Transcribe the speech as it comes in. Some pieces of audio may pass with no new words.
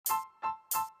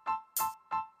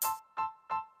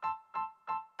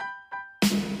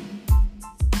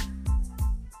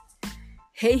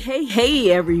Hey,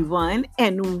 everyone,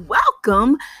 and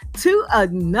welcome to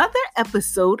another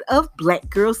episode of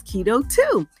Black Girls Keto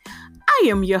 2. I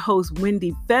am your host,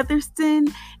 Wendy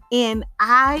Featherston, and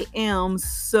I am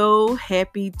so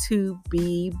happy to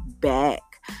be back.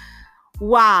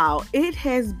 Wow, it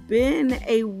has been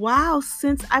a while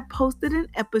since I posted an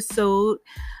episode.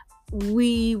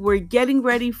 We were getting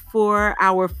ready for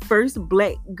our first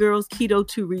Black Girls Keto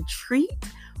 2 retreat,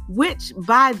 which,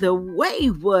 by the way,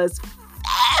 was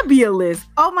fabulous.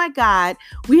 Oh my God,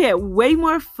 we had way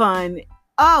more fun.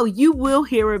 Oh, you will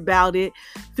hear about it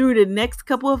through the next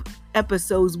couple of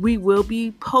episodes. We will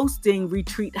be posting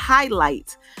retreat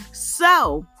highlights.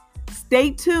 So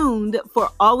stay tuned for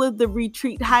all of the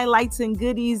retreat highlights and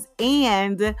goodies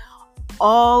and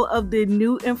all of the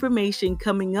new information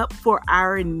coming up for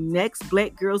our next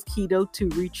Black Girls Keto 2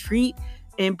 retreat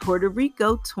in Puerto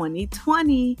Rico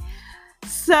 2020.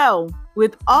 So,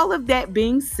 with all of that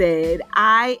being said,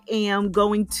 I am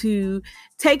going to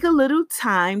take a little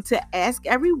time to ask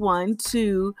everyone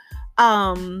to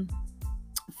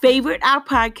favorite our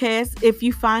podcast. If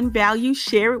you find value,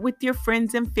 share it with your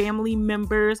friends and family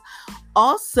members.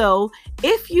 Also,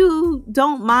 if you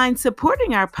don't mind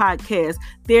supporting our podcast,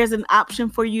 there's an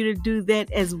option for you to do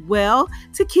that as well.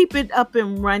 To keep it up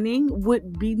and running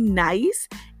would be nice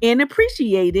and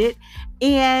appreciated.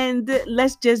 And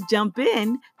let's just jump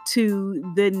in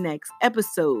to the next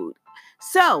episode.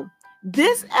 So,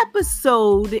 this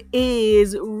episode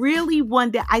is really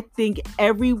one that I think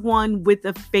everyone with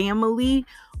a family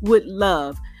would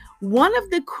love. One of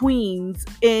the queens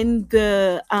in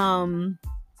the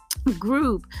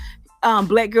group,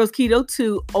 Black Girls Keto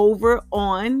 2, over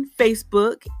on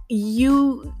Facebook,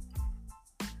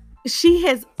 she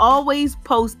has always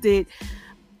posted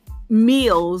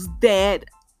meals that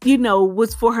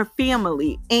was for her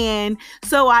family. And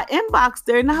so I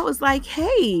inboxed her and I was like,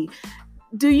 hey,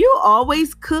 do you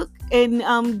always cook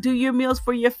and do your meals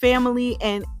for your family?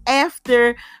 And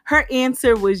after her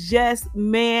answer was yes,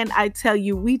 man, I tell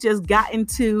you, we just got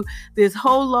into this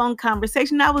whole long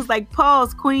conversation. I was like,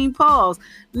 pause, queen, pause.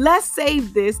 Let's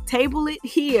save this, table it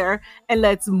here, and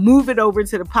let's move it over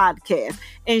to the podcast.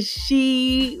 And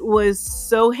she was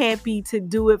so happy to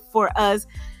do it for us.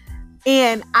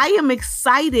 And I am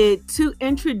excited to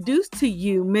introduce to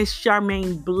you Miss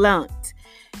Charmaine Blunt.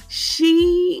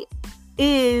 She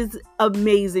is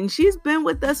amazing. She's been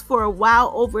with us for a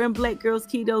while over in Black Girls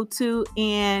Keto 2,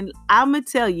 and I'm gonna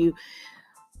tell you,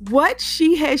 what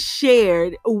she has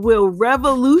shared will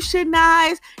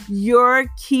revolutionize your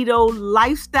keto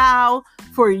lifestyle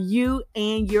for you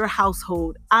and your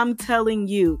household. I'm telling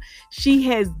you, she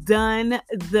has done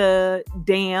the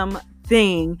damn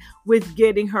thing with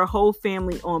getting her whole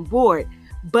family on board.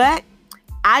 But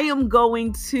I am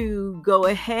going to go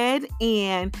ahead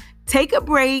and take a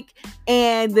break,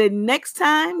 and the next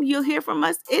time you'll hear from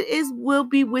us, will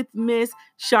be with Miss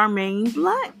Charmaine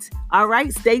Blunt. All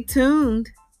right, stay tuned.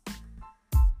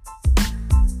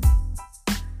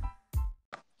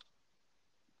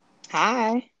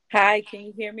 Hi. Hi, can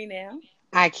you hear me now?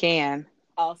 I can.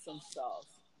 Awesome sauce.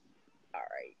 All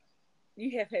right.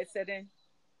 You have headset in?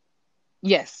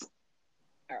 Yes.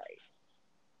 All right.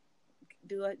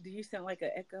 Do you sound like an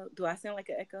echo? Do I sound like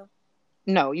an echo?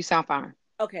 No, you sound fine.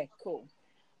 Okay, cool.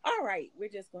 All right, we're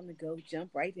just going to jump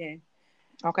right in.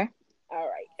 Okay. All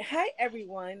right. Hi,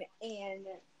 everyone, and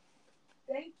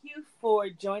thank you for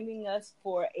joining us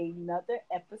for another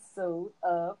episode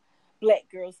of Black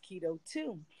Girls Keto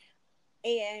 2.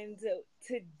 And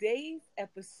today's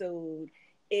episode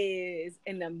is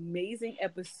an amazing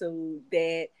episode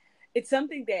that it's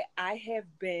something that I have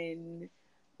been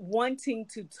wanting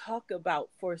to talk about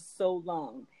for so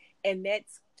long, and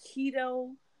that's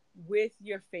keto with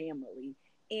your family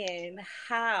and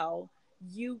how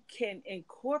you can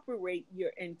incorporate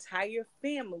your entire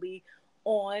family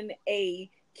on a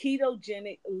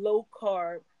ketogenic, low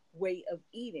carb way of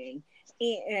eating.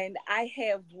 And I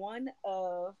have one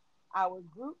of our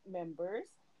group members,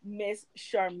 Miss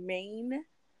Charmaine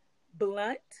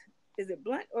Blunt. Is it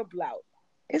Blunt or Blout?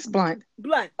 It's Blunt.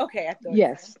 Blunt. Okay, I thought.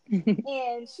 Yes.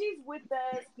 And she's with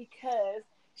us because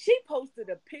she posted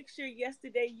a picture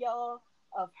yesterday, y'all,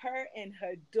 of her and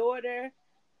her daughter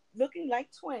looking like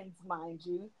twins, mind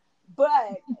you.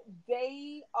 But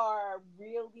they are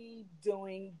really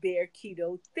doing their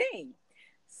keto thing.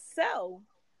 So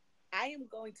I am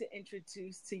going to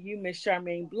introduce to you Miss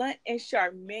Charmaine Blunt. And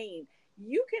Charmaine,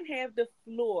 you can have the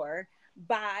floor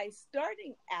by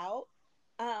starting out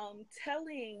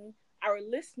telling our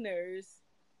listeners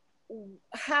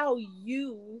how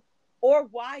you or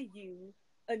why you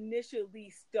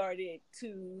initially started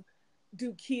to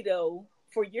do keto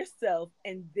for yourself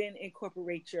and then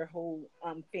incorporate your whole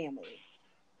family?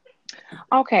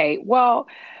 Okay, well,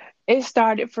 it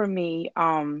started for me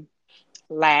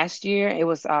last year. It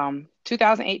was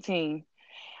 2018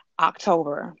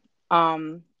 October.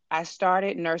 I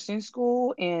started nursing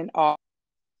school in August,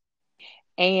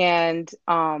 and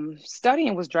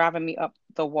studying was driving me up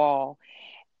the wall.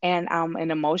 And I'm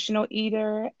an emotional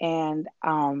eater, and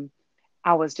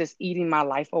I was just eating my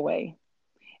life away.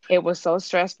 It was so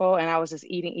stressful, and I was just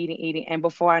eating, eating, eating. And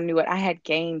before I knew it, I had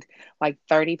gained like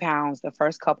 30 pounds the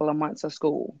first couple of months of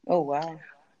school. Oh, wow.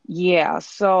 Yeah,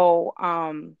 so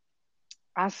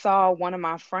I saw one of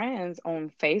my friends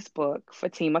on Facebook,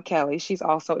 Fatima Kelly. She's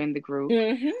also in the group.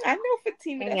 I know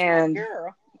Fatima. That's my And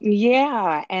girl.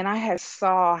 yeah, and I had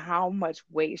saw how much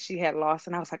weight she had lost,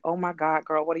 and I was like, "Oh my God,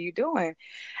 girl, what are you doing?"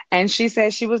 And she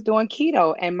said she was doing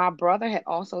keto, and my brother had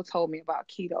also told me about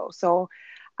keto. So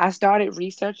I started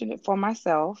researching it for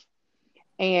myself,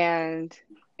 and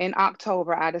in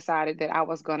October I decided that I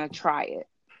was gonna try it.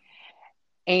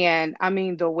 And I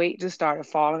mean, the weight just started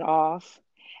falling off,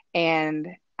 and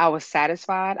I was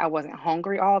satisfied. I wasn't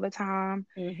hungry all the time,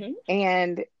 Hmm.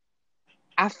 and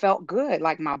I felt good.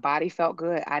 Like my body felt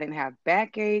good. I didn't have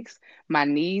backaches. My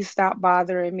knees stopped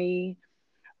bothering me.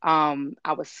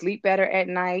 I would sleep better at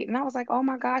night. And I was like, oh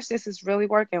my gosh, this is really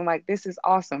working. Like, this is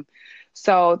awesome.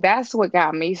 So that's what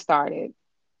got me started.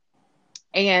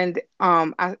 And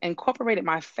I incorporated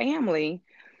my family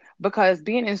because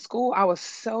being in school, I was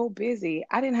so busy.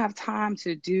 I didn't have time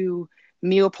to do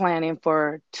meal planning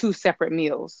for two separate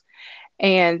meals.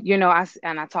 And,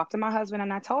 I talked to my husband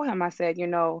and I told him, I said,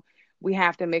 we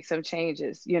have to make some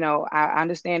changes. I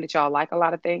understand that y'all like a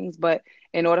lot of things, but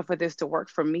in order for this to work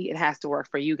for me, it has to work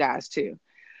for you guys too.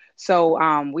 So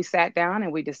we sat down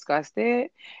and we discussed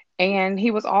it, and he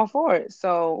was all for it.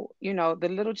 So, the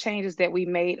little changes that we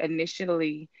made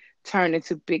initially turned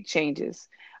into big changes.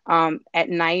 At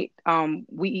night,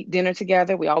 we eat dinner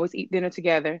together. We always eat dinner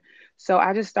together. So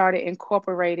I just started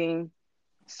incorporating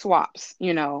swaps,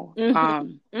 Hmm.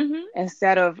 Hmm.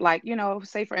 instead of like,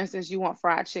 say for instance, you want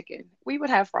fried chicken. We would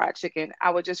have fried chicken. I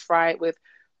would just fry it with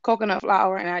coconut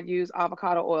flour and I'd use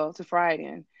avocado oil to fry it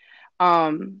in.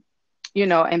 Um,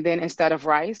 and then instead of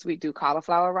rice, we do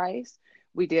cauliflower rice.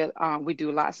 We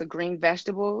do lots of green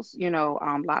vegetables,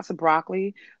 lots of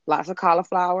broccoli, lots of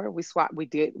cauliflower. We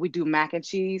do mac and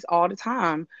cheese all the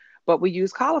time, but we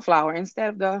use cauliflower instead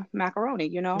of the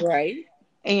macaroni. Right.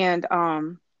 And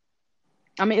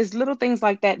I mean, it's little things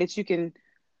like that that you can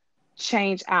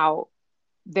change out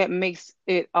that makes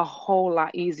it a whole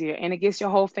lot easier, and it gets your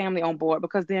whole family on board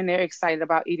because then they're excited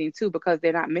about eating too because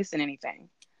they're not missing anything.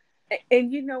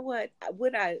 And you know what?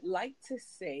 What I like to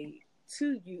say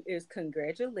to you is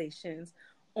congratulations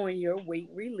on your weight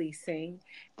releasing.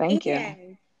 Thank you.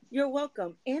 And you're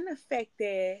welcome. And the fact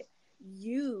that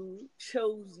you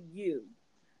chose you.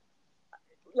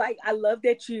 Like, I love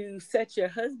that you set your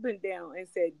husband down and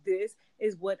said, this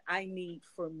is what I need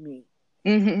for me.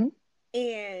 Hmm.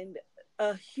 And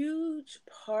a huge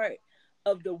part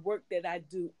of the work that I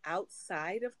do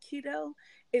outside of keto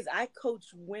is I coach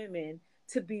women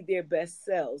to be their best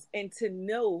selves and to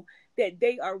know that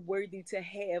they are worthy to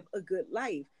have a good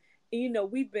life. And,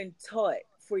 we've been taught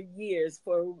for years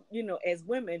for, as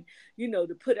women,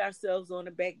 to put ourselves on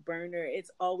the back burner.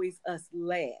 It's always us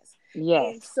last. And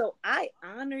Yes, so I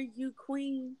honor you,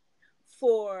 Queen,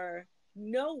 for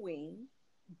knowing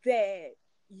that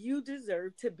you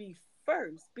deserve to be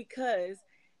first, because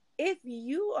if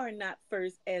you are not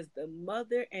first as the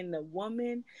mother and the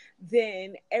woman,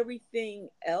 then everything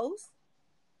else,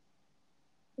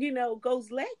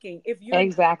 goes lacking if you're not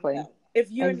exactly. well.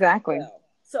 If you're not Exactly. well.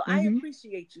 So I Hmm.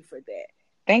 appreciate you for that.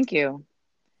 Thank you.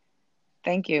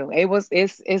 Thank you.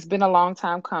 It's been a long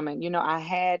time coming. I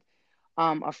had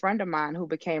a friend of mine who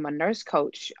became a nurse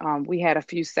coach. We had a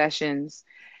few sessions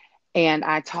and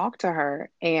I talked to her,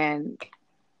 and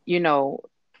you know,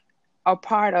 a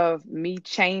part of me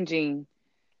changing,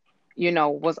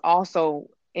 was also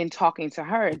in talking to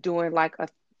her, doing like a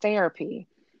therapy,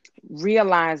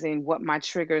 realizing what my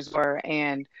triggers were,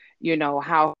 and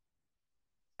how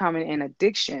coming in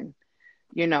addiction,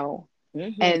 you know, Hmm.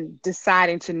 and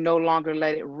deciding to no longer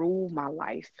let it rule my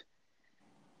life.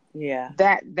 Yeah.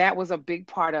 That was a big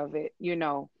part of it,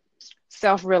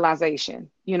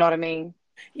 self-realization. You know what I mean?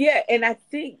 Yeah. And I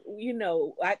think,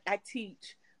 I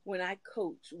teach when I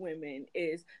coach women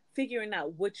is figuring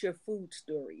out what your food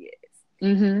story is.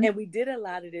 Mm-hmm. And we did a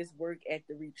lot of this work at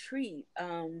the retreat.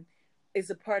 It's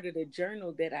a part of the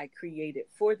journal that I created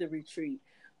for the retreat.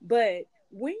 But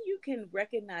when you can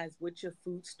recognize what your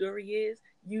food story is,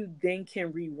 you then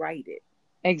can rewrite it.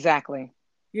 Exactly.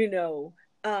 You know,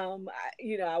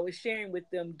 I was sharing with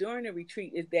them during the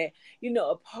retreat is that,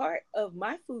 a part of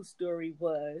my food story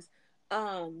was,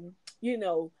 um, you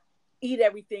know, eat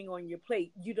everything on your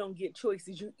plate. You don't get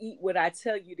choices. You eat what I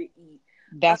tell you to eat.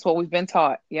 That's what we've been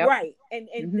taught. Yep. Right. And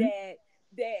Mm-hmm.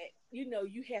 that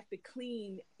you have to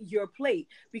clean your plate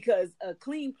because a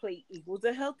clean plate equals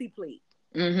a healthy plate.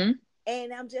 Mm-hmm.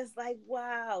 And I'm just like,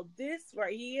 wow, this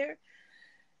right here,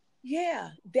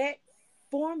 yeah, that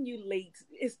formulates,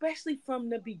 especially from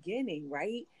the beginning,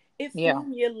 right? It Yeah.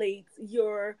 formulates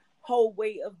your whole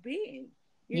way of being.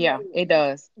 You Yeah, know, it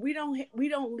does. we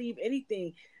don't leave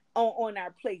anything on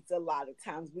our plates. A lot of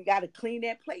times we got to clean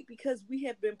that plate because we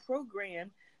have been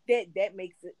programmed that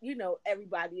makes it,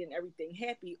 everybody and everything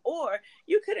happy. Or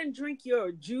you couldn't drink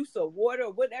your juice or water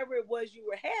or whatever it was you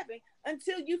were having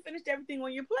until you finished everything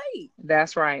on your plate.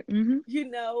 That's right. Mm-hmm.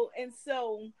 And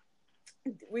so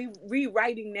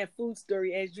rewriting that food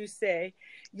story, as you say,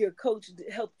 your coach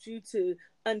helped you to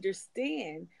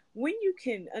understand when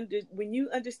you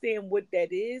understand what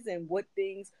that is and what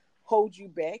things hold you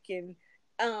back. And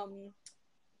um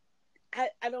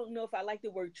I don't know if I like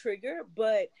the word trigger,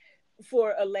 but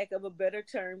for a lack of a better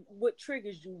term, what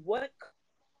triggers you, what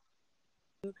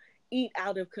eat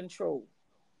out of control,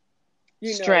 you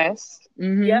know Stress.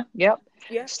 Mm-hmm. yep, Yep.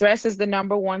 yep, Stress is the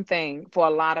number one thing for a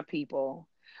lot of people,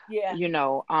 yeah. you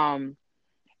know.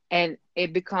 And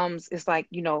it's like,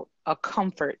 a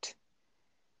comfort,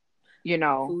 you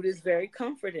know. Food is very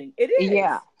comforting. It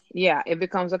Yeah. is. Yeah. It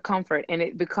becomes a comfort and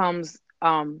it becomes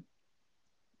an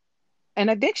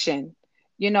addiction.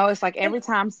 It's like And every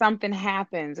time something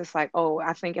happens, it's like, oh,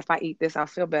 I think if I eat this, I'll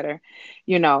feel better.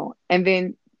 And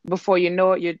then before you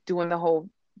know it, you're doing the whole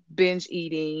binge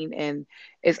eating and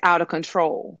it's out of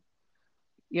control,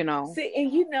 you know. see,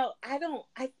 and I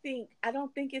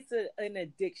don't think it's an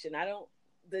addiction. I don't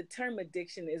The term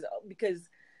addiction is because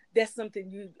that's something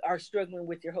you are struggling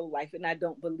with your whole life, and I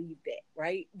don't believe that,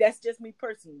 right? That's just me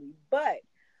personally. But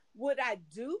what I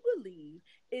do believe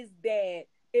is that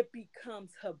it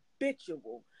becomes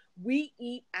habitual. We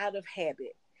eat out of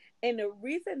habit. And the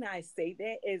reason I say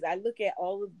that is I look at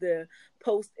all of the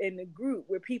posts in the group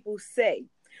where people say,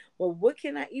 well, what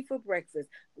can I eat for breakfast?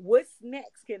 What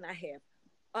snacks can I have?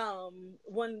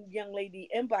 One young lady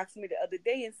inboxed me the other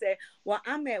day and said, well,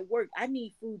 I'm at work, I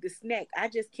need food to snack, I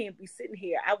just can't be sitting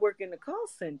here, I work in the call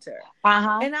center.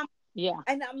 Uh-huh. and i'm Yeah.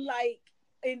 and I'm like,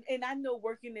 and I know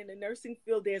working in the nursing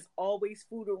field, there's always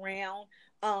food around.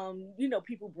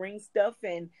 People bring stuff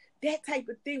and that type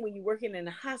of thing. When you're working in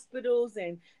the hospitals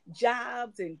and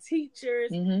jobs and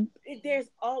teachers, Mm-hmm. there's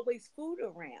always food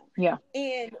around. Yeah.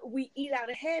 And we eat out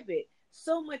of habit,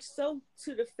 so much so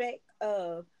to the fact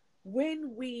of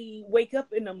when we wake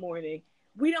up in the morning,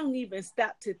 we don't even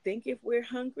stop to think if we're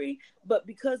hungry. But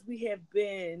because we have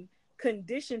been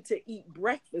conditioned to eat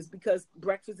breakfast, because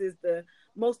breakfast is the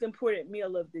most important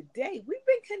meal of the day, we've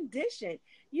been conditioned.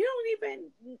 You don't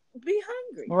even be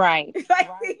hungry. Right.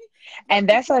 Like, And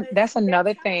but because that's that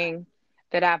another time. thing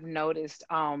that I've noticed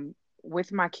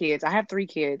with my kids. I have three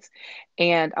kids,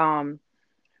 and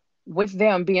with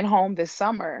them being home this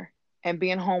summer and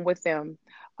being home with them,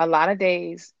 a lot of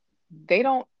days they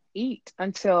don't eat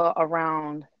until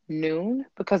around noon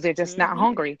because they're just not Mm-hmm.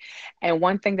 hungry. And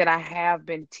one thing that I have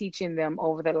been teaching them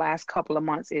over the last couple of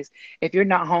months is if you're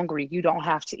not hungry, you don't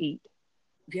have to eat.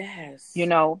 Yes.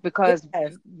 Because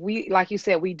Yes. we, like you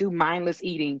said, we do mindless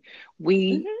eating.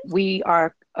 we Mm-hmm. we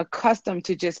are accustomed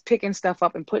to just picking stuff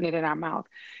up and putting it in our mouth,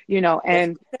 Yes.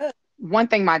 and one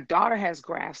thing my daughter has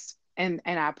grasped, and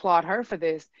I applaud her for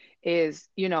this, is,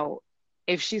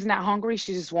 if she's not hungry,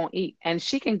 she just won't eat. And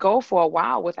she can go for a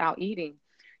while without eating.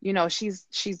 She's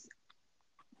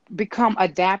become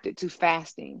adapted to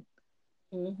fasting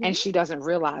and Mm-hmm. she doesn't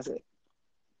realize it,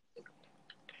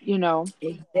 you know.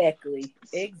 Exactly.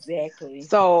 Exactly.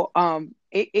 So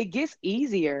it gets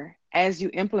easier as you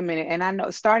implement it. And I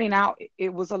know starting out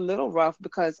it was a little rough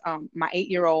because my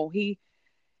 8-year old, he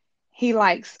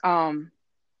likes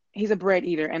he's a bread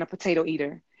eater and a potato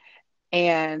eater.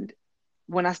 And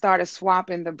when I started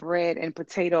swapping the bread and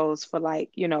potatoes for,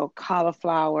 like,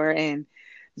 cauliflower and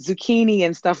zucchini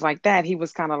and stuff like that, he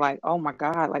was kind of like, oh my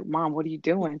God, like, Mom, what are you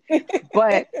doing?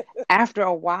 But after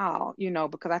a while,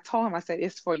 because I told him, I said,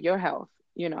 it's for your health,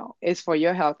 it's for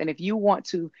your health. And if you want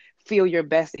to feel your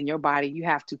best in your body, you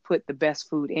have to put the best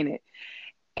food in it.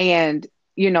 And,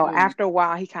 Mm. after a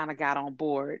while, he kind of got on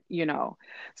board.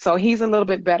 So he's a little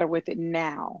bit better with it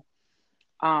now.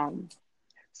 Um,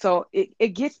 so it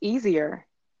gets easier,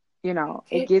 it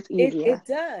It gets it easier. it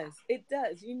does. It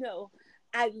does.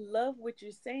 I love what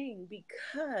you're saying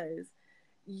because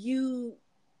you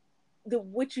the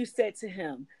what you said to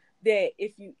him. that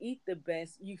if you eat the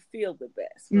best, you feel the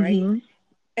best, right? Mm-hmm.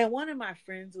 And one of my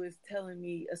friends was telling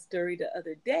me a story the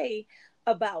other day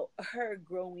about her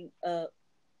growing up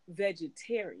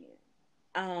vegetarian.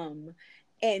 Um,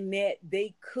 and that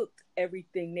they cooked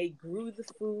everything. They grew the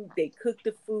food, they cooked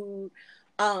the food.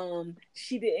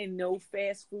 She didn't know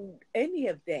fast food, any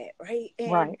of that, right?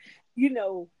 And Right. you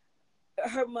know,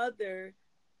 her mother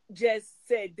just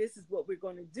said, this is what we're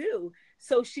going to do.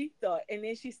 So she thought, and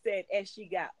then she said, as she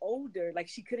got older, like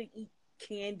she couldn't eat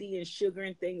candy and sugar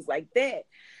and things like that.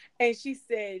 And she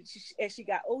said, as she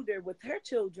got older with her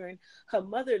children, her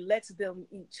mother lets them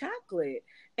eat chocolate.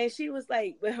 And she was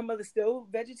like, but her mother's still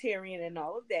vegetarian and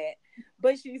all of that.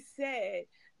 But she said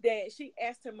that she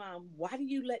asked her mom, why do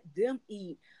you let them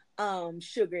eat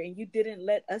sugar and you didn't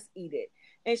let us eat it?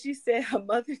 And she said her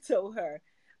mother told her,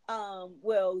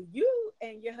 well, you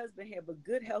and your husband have a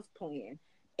good health plan.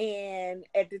 And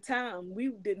at the time, we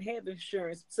didn't have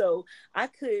insurance. So I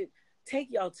could take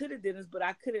y'all to the dinners, but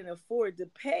I couldn't afford to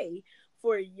pay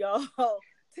for y'all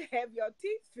to have your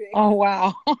teeth fixed. Oh,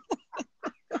 wow.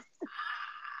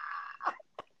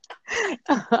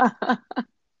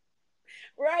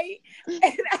 Right?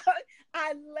 And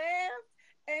I laughed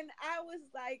and I was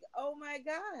like, oh my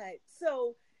God.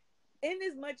 So, in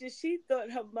as much as she thought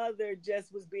her mother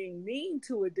just was being mean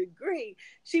to a degree,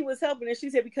 she was helping her. She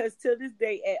said, because till this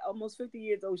day, at almost 50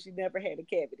 years old, she never had a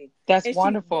cavity. That's And she does,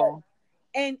 wonderful.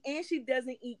 and she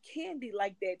doesn't eat candy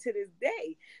like that to this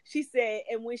day. She said,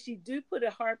 and when she do put a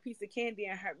hard piece of candy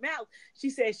in her mouth, she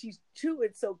said she's chew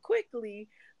it so quickly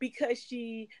because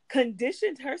she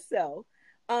conditioned herself.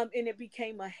 And it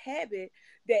became a habit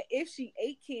that if she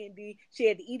ate candy, she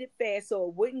had to eat it fast so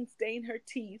it wouldn't stain her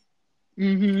teeth,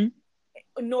 Mm-hmm.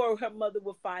 nor her mother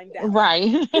would find out.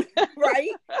 Right. Right?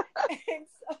 And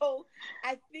so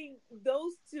I think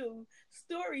those two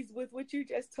stories with what you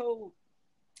just told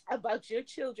about your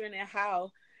children and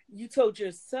how you told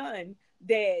your son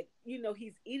that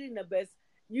he's eating the best.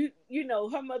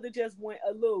 Her mother just went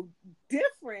a little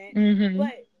different, Mm-hmm.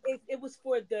 but it was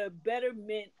for the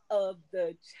betterment of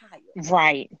the child.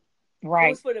 Right. It Right.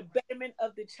 was for the betterment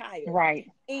of the child. Right.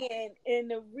 And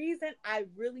the reason I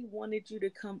really wanted you to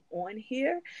come on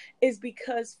here is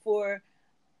because for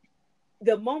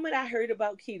the moment I heard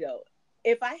about keto,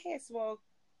 if I had small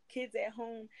kids at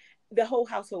home, the whole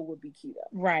household would be keto.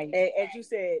 Right. As you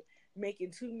said,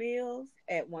 making two meals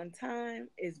at one time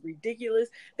is ridiculous.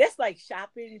 That's like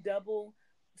shopping double,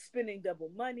 spending double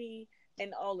money,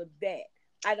 and all of that.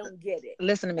 I don't get it.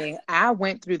 Listen to me. I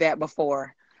went through that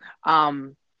before.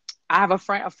 Um, I have a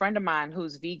friend of mine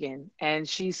who's vegan and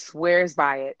she swears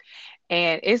by it.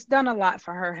 And it's done a lot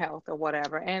for her health or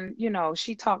whatever. And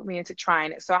she talked me into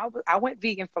trying it. So I went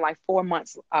vegan for like 4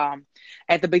 months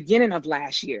at the beginning of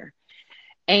last year.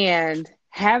 And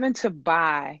having to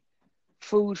buy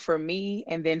food for me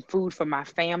and then food for my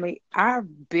family, our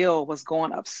bill was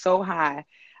going up so high.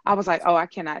 I was like, oh, I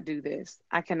cannot do this.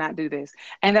 I cannot do this.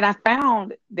 And then I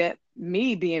found that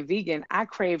me being vegan, I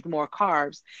craved more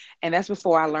carbs. And that's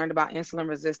before I learned about insulin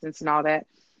resistance and all that.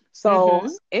 So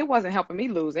Mm-hmm. it wasn't helping me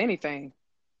lose anything.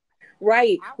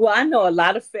 Right. Well, I know a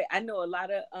lot of fat. I know a lot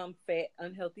of fat,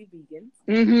 unhealthy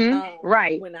vegans.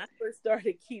 Right. When I first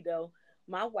started keto,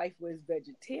 my wife was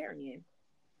vegetarian,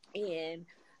 and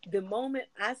the moment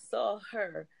I saw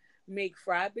her make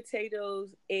fried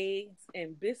potatoes, eggs,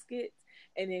 and biscuits,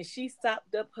 and then she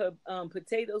stopped up her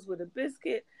potatoes with a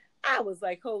biscuit, I was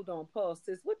like, "Hold on, pause,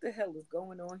 sis. What the hell is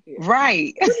going on here?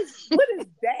 Right. What is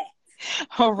that?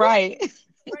 All What right.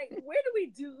 right? Where do we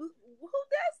do? Who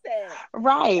does that?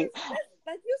 Right. That's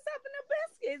like you stopping the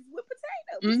biscuits with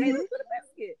Hmm. potatoes with a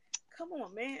biscuit. Come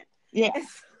on, man. Yeah. And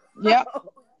Yep.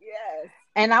 so, yes,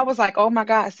 And I was like, oh my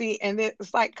God, see, and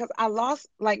it's like, because I lost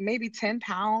like maybe 10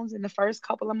 pounds in the first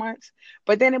couple of months,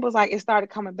 but then it was like it started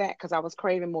coming back because I was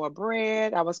craving more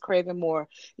bread. I was craving more,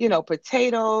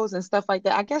 potatoes and stuff like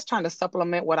that. I guess trying to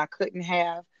supplement what I couldn't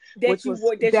have, which was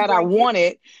that you that I weren't getting.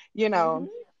 wanted, you Mm-hmm. know,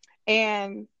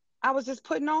 and I was just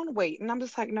putting on weight. And I'm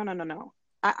just like, no, no, no, no.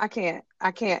 I can't.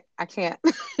 I can't. I can't.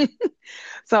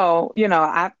 So,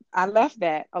 I left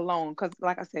that alone because,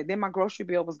 like I said, then my grocery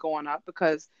bill was going up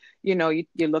because, you're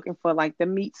looking for like the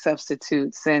meat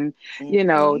substitutes and,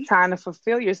 Mm-hmm. trying to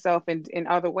fulfill yourself in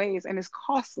other ways. And it's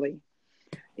costly,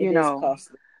 you It is know.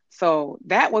 costly. So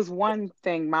that was one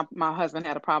thing my husband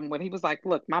had a problem with. He was like,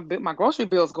 look, my grocery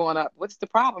bill's going up. What's the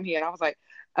problem here? And I was like,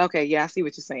 okay, yeah, I see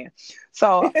what you're saying.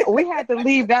 So we had to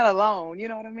leave that alone. You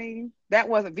know what I mean?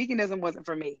 Veganism wasn't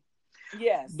for me.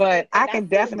 Yes, But I and I can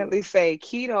feel you. definitely say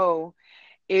keto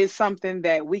is something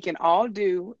that we can all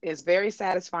do. It's very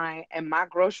satisfying, and my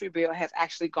grocery bill has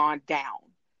actually gone down.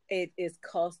 It is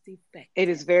cost It is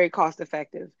effective. very cost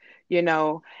effective. You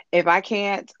know, if I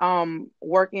can't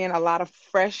work in a lot of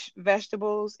fresh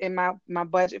vegetables in my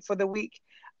budget for the week,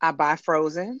 I buy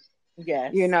frozen, you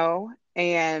Yes. know,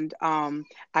 and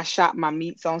I shop my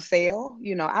meats on sale.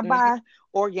 You know, I Mm-hmm. buy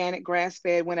organic grass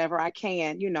fed whenever I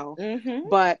can, you know, Mm-hmm.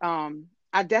 but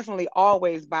I definitely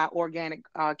always buy organic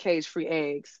cage free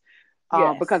eggs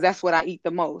because Yes. that's what I eat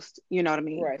the most, you know what I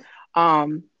mean? Right.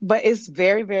 But it's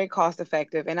very, very cost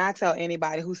effective. And I tell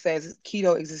anybody who says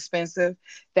keto is expensive,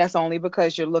 that's only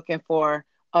because you're looking for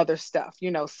other stuff.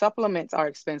 You know, supplements are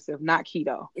expensive, not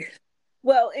keto.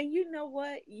 Well, and you know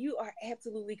what? You are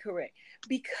absolutely correct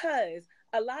because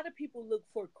a lot of people look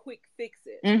for quick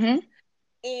fixes. Mm-hmm.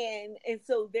 And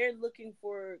so they're looking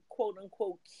for quote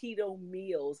unquote keto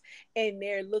meals, and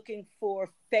they're looking for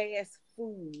fast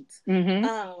foods, Mm-hmm.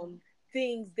 um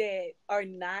things that are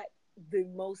not the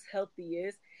most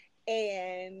healthiest.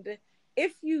 And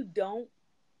if you don't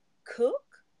cook,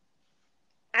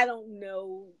 I don't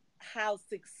know how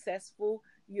successful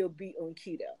you'll be on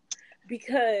keto,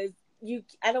 because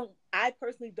I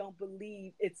personally don't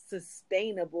believe it's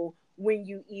sustainable when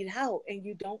you eat out and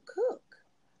you don't cook.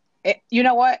 You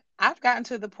know what? I've gotten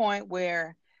to the point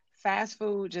where fast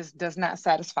food just does not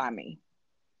satisfy me.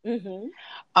 Mm-hmm.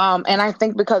 And I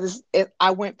think because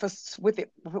I went with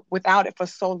it without it for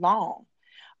so long,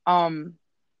 um,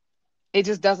 it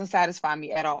just doesn't satisfy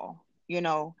me at all. You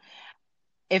know,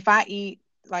 if I eat,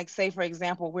 like, say, for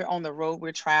example, we're on the road,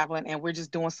 we're traveling, and we're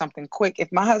just doing something quick.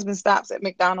 If my husband stops at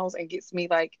McDonald's and gets me,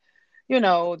 like, you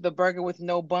know, the burger with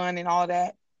no bun and all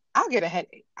that, I'll get a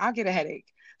headache. I'll get a headache.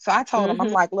 So I told him, I'm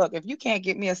Mm-hmm. like, look, if you can't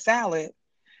get me a salad,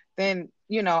 then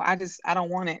I don't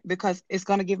want it because it's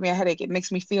going to give me a headache. It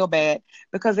makes me feel bad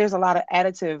because there's a lot of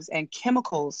additives and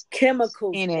chemicals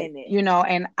Chemicals in it, in it. you know,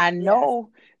 and I Yes.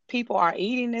 know people are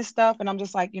eating this stuff and I'm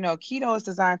just like, keto is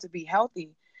designed to be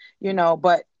healthy,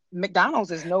 but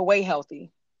McDonald's is no way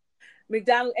healthy.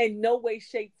 McDonald's in no way,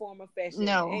 shape, form, or fashion.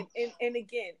 No. And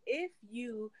again,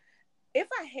 if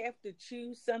I have to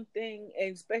choose something,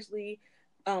 and especially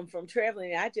from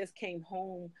traveling, I just came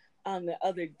home the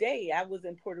other day. I was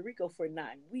in Puerto Rico for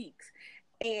 9 weeks.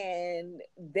 And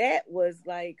that was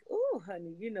like, oh,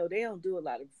 honey, they don't do a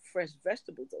lot of fresh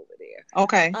vegetables over there.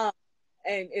 Okay. Um,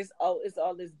 and it's all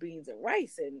this beans and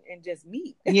rice and just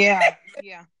meat. Yeah.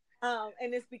 Yeah.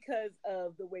 And it's because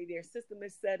of the way their system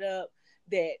is set up,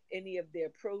 that any of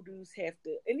their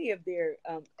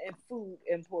and food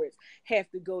imports have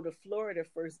to go to Florida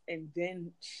first and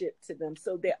then ship to them.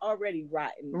 So they're already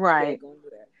rotten, Right. daggone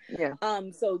there.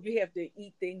 Yeah. So you have to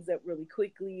eat things up really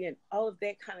quickly and all of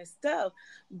that kind of stuff.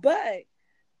 But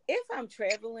if I'm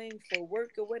traveling for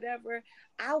work or whatever,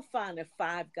 I'll find a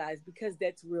Five Guys because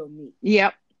that's real meat.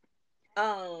 Yep.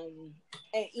 um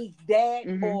and eat that.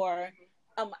 Mm-hmm. Or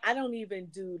I don't even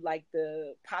do like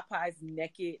the Popeyes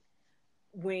naked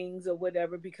wings or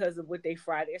whatever because of what they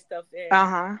fry their stuff in.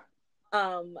 Uh-huh.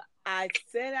 I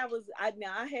said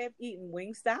I have eaten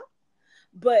Wingstop,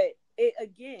 but it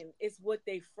again, it's what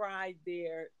they fried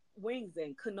their wings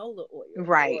in, canola oil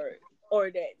Right.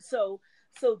 or that. So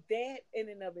that in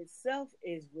and of itself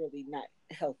is really not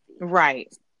healthy.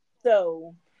 Right.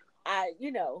 So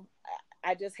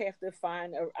I just have to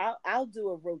find I'll do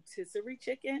a rotisserie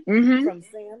chicken Mm-hmm. from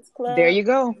Sam's There Club you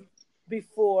go.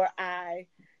 before I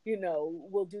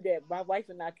will do that. My wife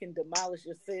and I can demolish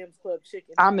your Sam's Club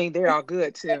chicken, I honey. mean, they are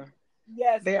good too.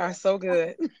 Yes, They are ma'am. so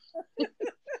good.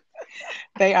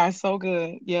 They are so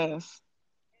good. Yes.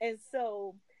 And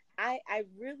so I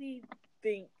really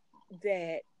think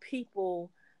that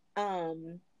people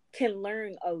can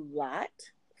learn a lot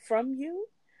from you,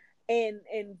 and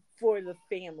for the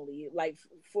family, like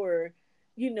for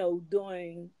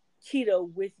doing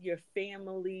keto with your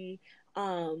family.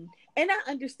 And I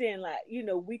understand, like,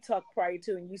 we talked prior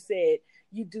to, and you said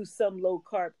you do some low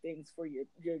carb things for your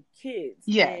kids, and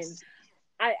Yes.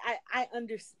 I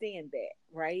understand that,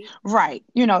 right? Right.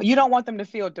 You don't want them to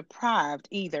feel deprived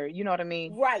either. You know what I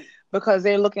mean? Right. Because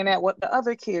they're looking at what the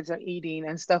other kids are eating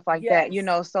and stuff like that.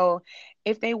 Yes. So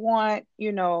if they want,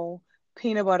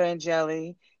 peanut butter and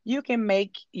jelly, you can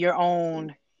make your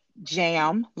own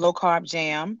jam, low carb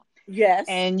jam, Yes.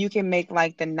 and you can make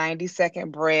like the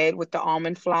 90-second bread with the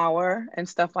almond flour and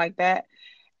stuff like that.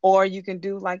 Or you can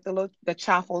do like the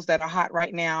chaffles that are hot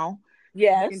right now.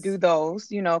 You can do Yes. those,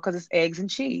 because it's eggs and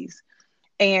cheese.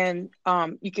 And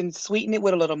you can sweeten it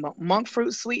with a little monk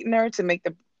fruit sweetener to make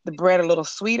the bread a little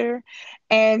sweeter.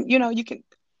 And you can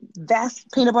that's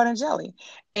peanut butter and jelly.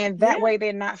 And that Yeah. way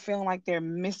they're not feeling like they're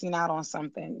missing out on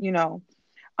something.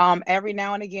 Every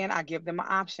now and again I give them an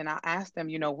option. I ask them,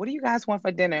 what do you guys want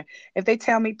for dinner? If they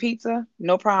tell me pizza,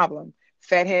 no problem.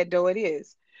 Fathead dough it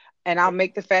is. And I'll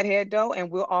make the fathead dough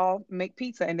and we'll all make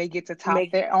pizza and they get to top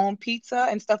Make their own pizza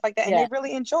and stuff like that. And they yeah.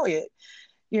 really enjoy it.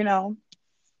 You know,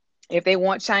 if they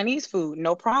want Chinese food,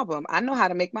 no problem. I know how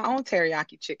to make my own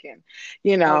teriyaki chicken.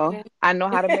 Okay. I know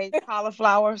how to make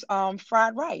cauliflower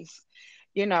fried rice.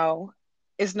 You know,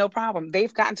 it's no problem.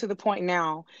 They've gotten to the point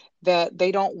now that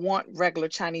they don't want regular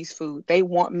Chinese food. They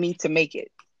want me to make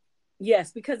it.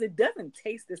 Yes, because it doesn't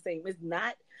taste the same. It's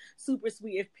not super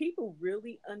sweet. If people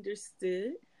really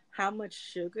understood how much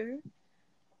sugar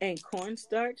and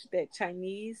cornstarch that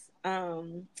Chinese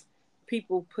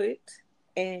people put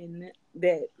in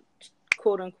that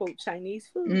quote unquote Chinese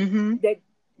food Hmm.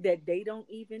 that they don't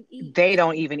even eat. They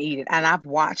don't even eat it. And I've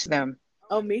watched them.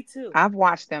 Oh, me too. I've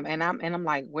watched them and I'm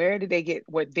like, where did they get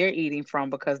what they're eating from?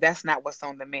 Because that's not what's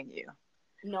on the menu.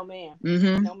 No, ma'am.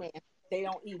 Hmm. No, ma'am. They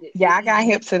don't eat it. They Yeah, I eat got none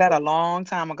hip to of that the, a long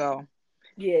time ago.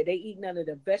 yeah, they eat none of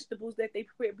the vegetables that they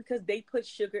prepare because they put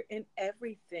sugar in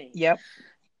everything. Yep.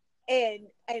 And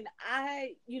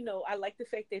I, I like the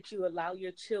fact that you allow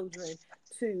your children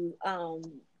to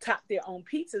top their own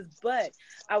pizzas, but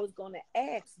I was going to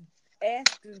ask,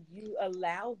 do you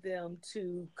allow them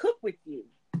to cook with you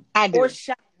I or do.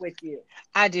 shop with you?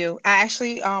 I do. I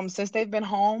actually, since they've been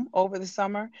home over the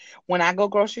summer, when I go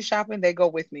grocery shopping, they go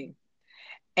with me.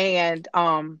 And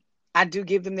I do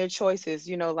give them their choices,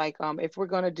 like if we're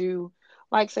gonna do,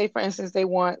 like, say for instance, they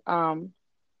want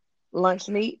lunch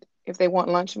meat. If they want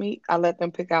lunch meat, I let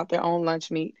them pick out their own lunch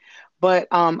meat. But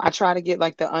I try to get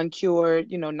like the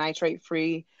uncured, nitrate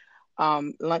free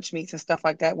lunch meats and stuff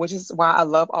like that, which is why I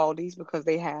love Aldi's because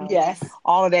they have Yes.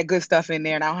 all of that good stuff in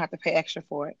there and I don't have to pay extra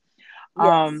for it.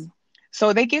 Yes.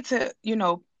 So they get to,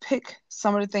 pick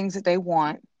some of the things that they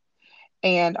want,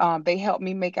 and they help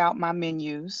me make out my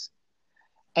menus,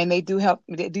 and they do help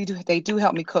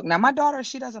me cook. Now my daughter,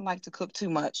 she doesn't like to cook too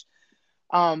much.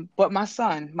 But my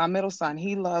son, my middle son,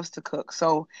 he loves to cook.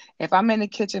 So if I'm in the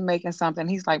kitchen making something,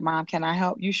 he's like, "Mom, can I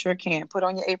help?" You sure can. Put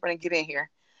on your apron and get in here.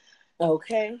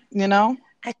 Okay. You know?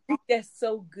 I think that's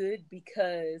so good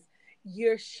because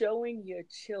you're showing your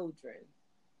children,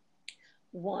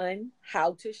 one,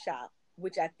 how to shop,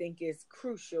 which I think is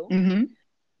crucial. Mm-hmm.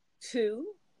 Two,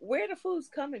 where the food's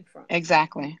coming from.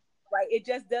 Exactly. Right? It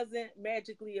just doesn't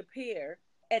magically appear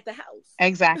at the house.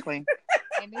 Exactly.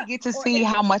 And they get to Or see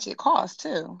how much it costs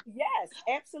too. yes,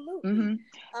 absolutely.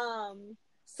 Mm-hmm.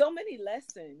 So many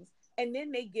lessons, and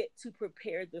then they get to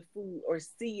prepare the food or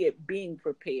see it being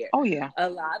prepared. Oh yeah. A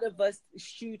lot of us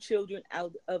shoo children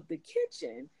out of the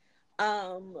kitchen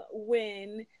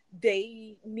when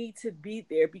they need to be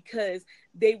there because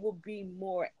they will be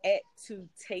more apt to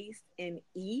taste and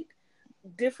eat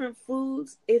different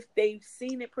foods if they've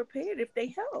seen it prepared, if they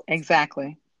helped.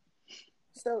 Exactly.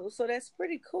 So that's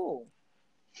pretty cool.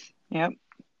 Yep.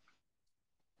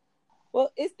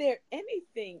 Well, is there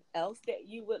anything else that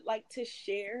you would like to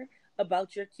share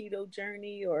about your keto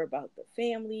journey or about the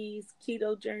family's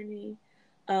keto journey?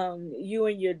 You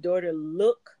and your daughter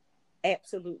look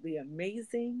absolutely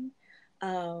amazing.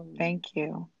 Um, Thank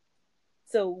you.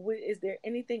 is there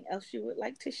anything else you would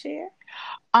like to share?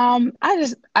 I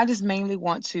just mainly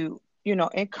want to,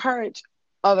 encourage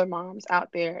other moms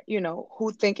out there,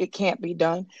 who think it can't be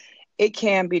done. It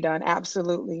can be done,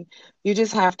 absolutely. You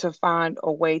just have to find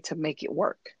a way to make it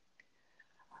work.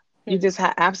 You Hmm. just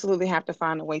absolutely have to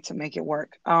find a way to make it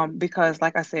work. Because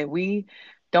like I said, we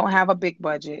don't have a big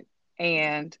budget,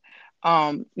 and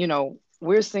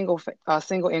we're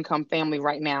single income family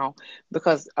right now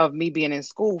because of me being in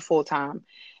school full time.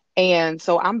 And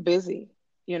so I'm busy,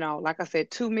 like I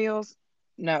said, 2 meals.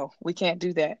 No, we can't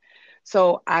do that.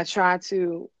 So I try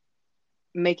to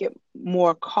make it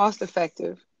more cost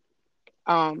effective.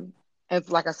 And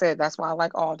like I said, that's why I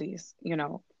like Aldi's,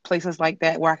 places like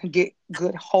that where I can get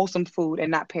good, wholesome food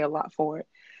and not pay a lot for it.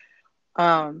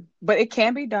 But it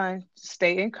can be done.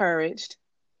 Stay encouraged.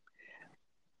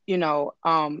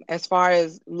 As far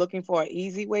as looking for an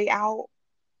easy way out,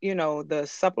 the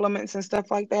supplements and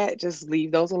stuff like that, just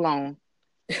leave those alone.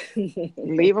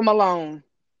 Leave them alone.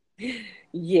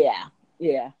 Yeah,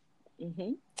 yeah.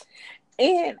 Hmm.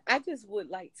 And I just would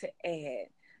like to add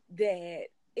that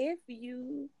if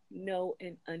you know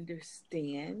and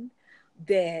understand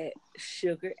that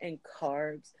sugar and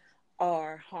carbs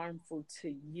are harmful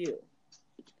to you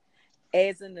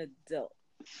as an adult,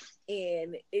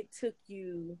 and it took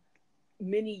you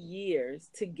many years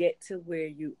to get to where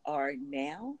you are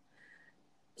now,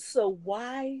 so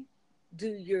why do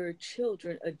your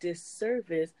children a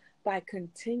disservice by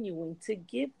continuing to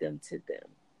give them to them?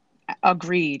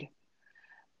 Agreed.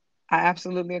 I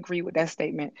absolutely agree with that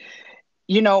statement.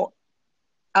 You know,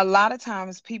 a lot of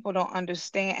times people don't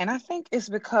understand, and I think it's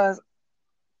because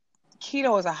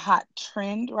keto is a hot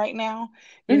trend right now,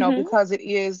 Mm-hmm. because it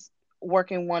is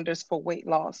working wonders for weight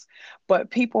loss. But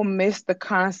people miss the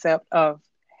concept of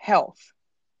health.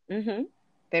 Mm-hmm.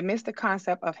 They miss the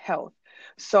concept of health.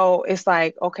 So it's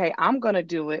like, okay, I'm going to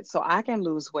do it so I can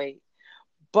lose weight,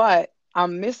 but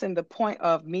I'm missing the point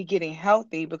of me getting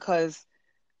healthy because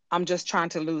I'm just trying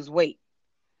to lose weight.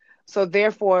 So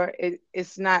therefore,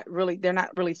 it's not really, they're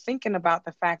not really thinking about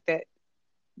the fact that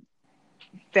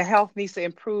the health needs to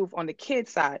improve on the kid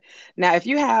side. Now, if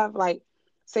you have, like,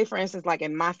 say for instance, like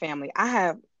in my family, I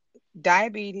have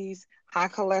diabetes, high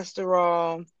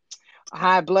cholesterol,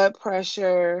 high blood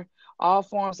pressure, all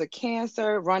forms of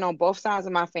cancer run on both sides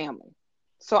of my family.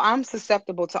 So I'm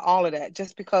susceptible to all of that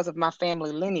just because of my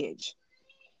family lineage.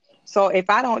 So if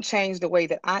I don't change the way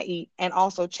that I eat and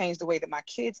also change the way that my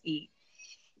kids eat,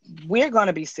 we're going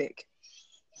to be sick,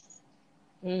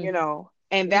 Mm-hmm.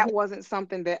 and that wasn't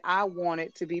something that I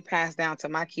wanted to be passed down to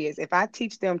my kids. If I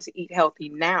teach them to eat healthy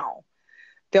now,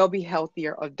 they'll be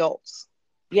healthier adults.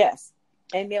 Yes.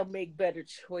 And they'll make better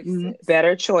choices.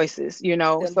 Better choices,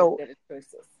 They'll make so better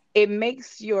choices. it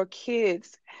makes your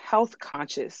kids health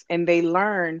conscious and they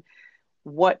learn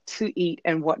what to eat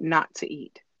and what not to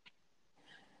eat,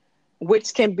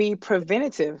 which can be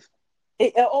preventative,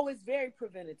 It always very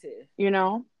preventative. you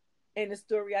know? And the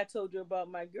story I told you about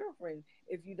my girlfriend,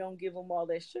 if you don't give them all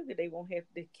that sugar, they won't have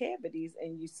the cavities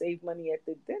and you save money at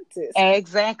the dentist.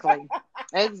 Exactly.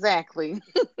 Exactly.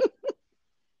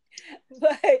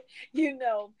 But, you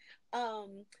know,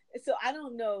 um, so I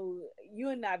don't know, you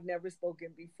and I've never spoken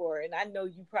before, and I know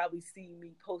you probably see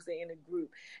me posting in a group.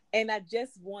 And I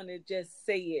just want to just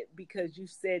say it because you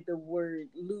said the words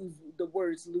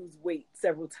lose weight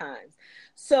several times.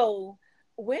 So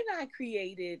when I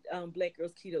created Black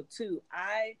Girls Keto 2,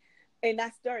 I when I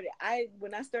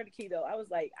started keto, I was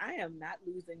like, I am not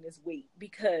losing this weight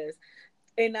because,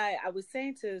 and I was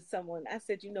saying to someone, I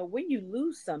said, when you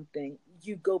lose something,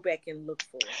 you go back and look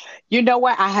for it. You know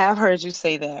what? I have heard you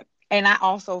say that. And I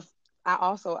love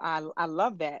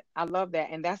that. I love that.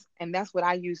 And that's what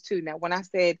I use too. Now, when I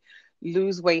said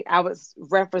lose weight, I was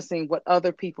referencing what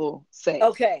other people say.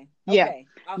 Okay. Yeah. Okay.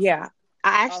 Awesome. Yeah.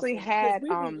 I actually Awesome. Because had we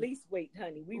release weight,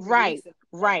 honey. We right, release it,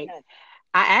 honey, right. honey.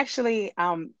 I actually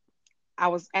I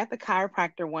was at the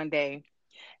chiropractor one day,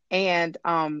 and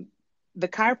the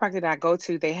chiropractor that I go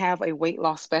to, they have a weight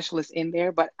loss specialist in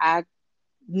there, but I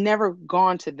never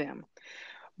gone to them.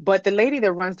 But the lady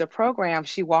that runs the program,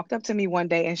 she walked up to me one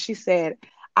day and she said,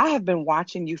 I have been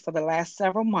watching you for the last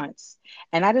several months.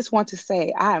 And I just want to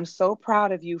say, I am so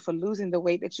proud of you for losing the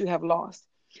weight that you have lost.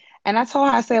 And I told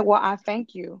her, I said, well, I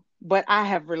thank you, but I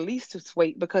have released this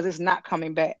weight because it's not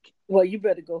coming back. Well, you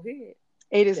better go ahead.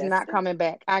 It is That's not it. coming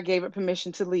back. I gave it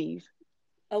permission to leave.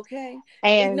 Okay.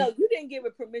 And no, And you didn't give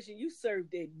it permission. You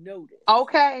served it notice.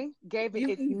 okay, gave it You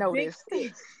its notice.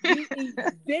 evicted. You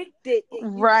evicted it. You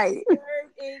Right.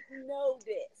 served it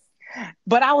notice.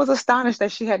 But I was astonished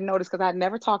that she had noticed because I'd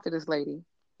never talked to this lady.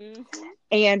 Mm-hmm.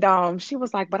 And she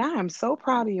was like, "But I am so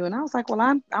proud of you." And I was like, "Well,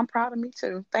 I'm proud of me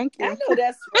too. Thank I you." know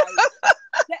that's right.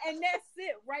 And that's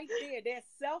it right there. That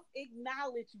self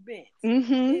acknowledgement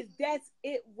Mhm. that's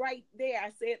it right there. I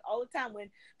say it all the time when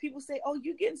people say, "Oh,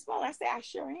 you getting smaller." I say, "I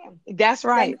sure am." That's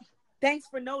right. Thanks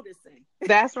for noticing.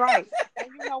 That's right. And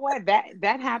you know what?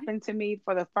 That happened to me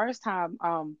for the first time.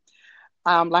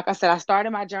 Like I said, I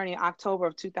started my journey in October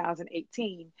of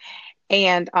 2018,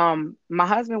 and my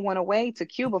husband went away to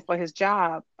Cuba for his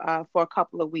job for a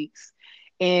couple of weeks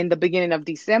in the beginning of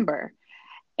December.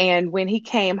 And when he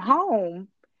came home,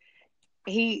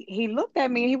 he looked at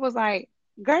me and he was like,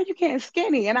 "Girl, you getting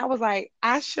skinny." And I was like,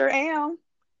 "I sure am."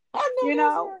 I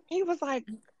know that's He was like,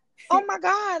 "Oh right. my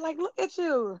God, like look at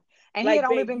you." And he had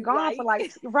Like, only babe, been you gone for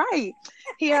like? like right.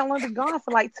 He had only been gone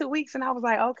for like 2 weeks. And I was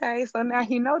like, okay, so now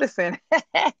he noticing.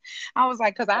 I was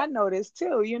like, because I noticed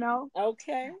too.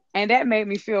 Okay. And that made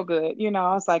me feel good.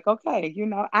 I was like, okay,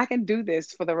 I can do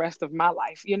this for the rest of my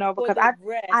life, For because the I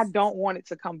rest, don't want it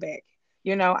to come back.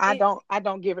 I it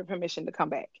don't give it permission to come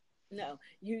back. no,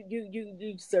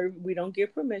 you serve. We don't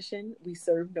give permission. We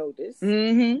serve notice.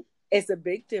 Mm-hmm. It's a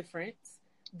big difference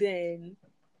than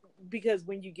because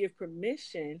when you give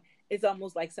permission, it's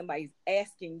almost like somebody's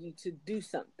asking you to do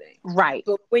something. Right.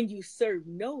 But when you serve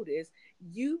notice,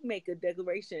 you make a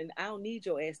declaration. I don't need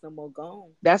your ass no more.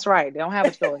 Gone. That's right. They don't have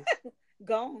a choice.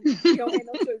 Gone. You don't have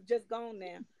no choice. Just gone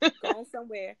now. Gone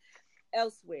somewhere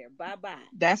elsewhere. Bye bye.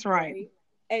 That's right. Right.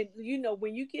 And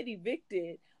when you get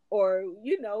evicted, or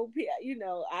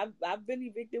I've been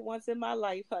evicted once in my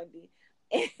life, honey.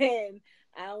 And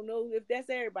I don't know if that's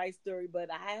everybody's story, but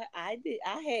I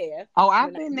have Oh, I've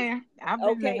when I been was there. I've been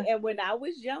okay, there. and when I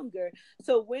was younger.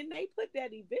 So when they put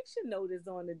that eviction notice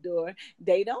on the door,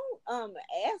 they don't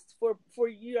ask for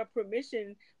your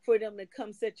permission for them to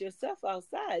come set yourself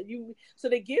outside. So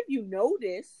they give you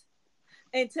notice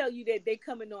and tell you that they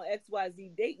coming on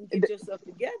XYZ date and get yourself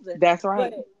together. That's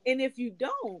But right. and if you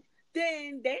don't,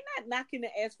 then they're not knocking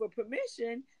to ask for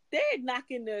permission. They're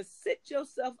knocking to sit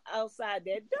yourself outside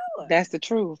that door That's the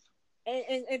truth.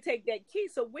 and take that key.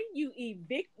 So when you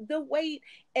evict the weight,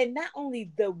 and not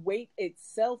only the weight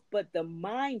itself, but the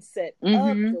mindset of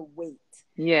Mm-hmm. the weight,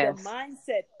 the Yes.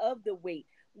 mindset of the weight.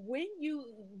 When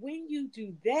you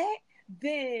do that,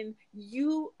 then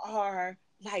you are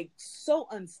like so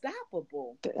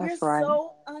unstoppable. You're That's right.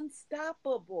 so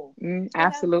unstoppable. And I'm just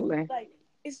Absolutely. like,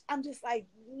 I'm just like,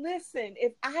 listen,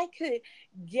 if I could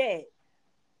get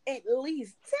at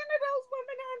least 10 of those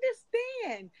women to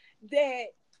understand that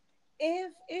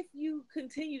if you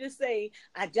continue to say,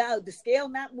 I doubt the scale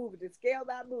not moving, the scale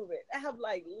not moving, I'm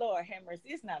like, Lord have mercy,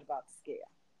 it's not about the scale.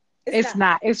 It's It's not.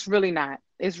 not. It's really not.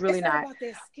 It's really It's not not. about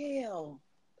that scale.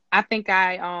 I think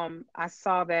I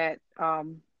saw that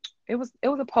it was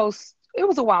a post, it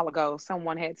was a while ago.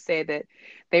 Someone had said that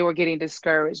they were getting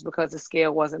discouraged because the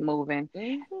scale wasn't moving.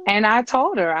 Mm-hmm. And I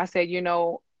told her, I said,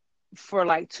 for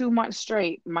like 2 months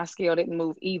straight, my scale didn't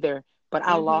move either, but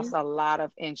I Mm-hmm. lost a lot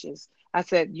of inches. I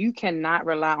said, you cannot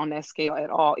rely on that scale at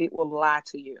all. It will lie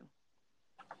to you.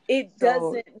 It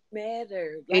So doesn't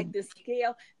matter. it Like the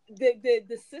scale,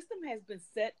 the system has been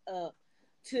set up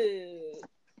to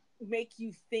make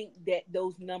you think that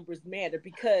those numbers matter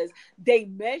because they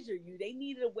measure you. They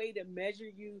needed a way to measure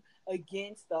you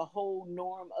against the whole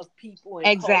norm of people and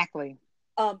call exactly,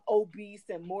 obese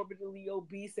and morbidly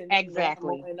obese and normal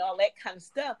exactly, and all that kind of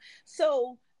stuff.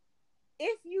 So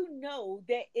if you know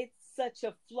that it's such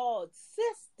a flawed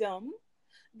system,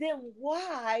 then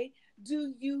why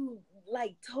do you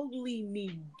like totally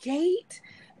negate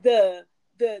the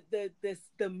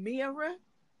the mirror,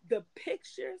 the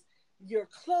pictures, your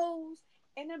clothes,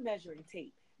 and the measuring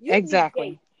tape? You exactly.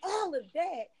 negate all of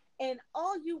that, and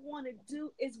all you want to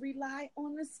do is rely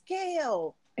on the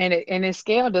scale. And the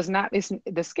scale does not, it's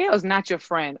the scale is not your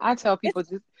friend. I tell It's people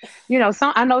just,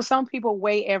 some, I know some people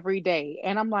weigh every day,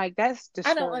 and I'm like, that's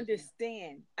I don't discouraging.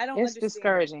 understand. I don't It's understand that.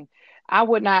 discouraging. I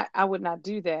would not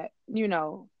do that.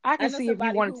 I I can know see if you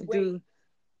somebody wanted who to weighs. do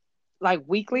like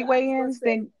weekly No, I was gonna weigh-ins,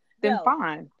 say then no.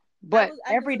 fine. But I know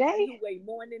every somebody day, who weighs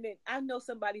morning and I know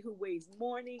somebody who weighs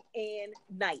morning and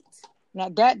night. now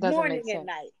that doesn't make Morning and sense.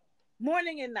 night.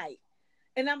 Morning and night.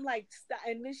 And I'm like, stop.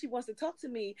 And then she wants to talk to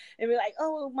me and be like,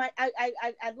 oh my, I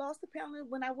lost a pound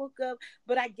when I woke up,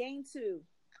 but I gained two.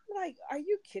 I'm like, are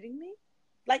you kidding me?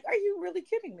 Like, are you really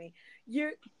kidding me?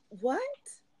 You're what?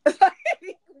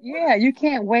 Like, Yeah, what? you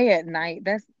can't weigh at night.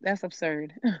 That's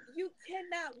absurd. You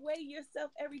cannot weigh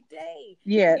yourself every day.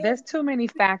 Yeah, Your there's too many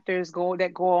factors go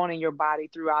on in your body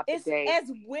throughout the it's day. as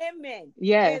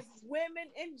Yes. women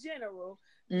in general,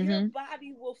 your Mm-hmm.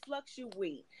 body will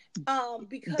fluctuate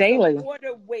because of Daily.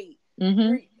 water weight,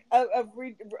 Mm-hmm.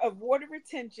 of water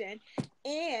retention,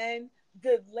 and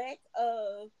the lack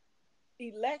of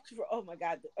oh my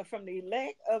god, from the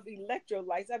lack of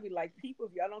electrolytes. I'd be like, people,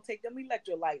 if y'all don't take them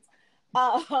electrolytes,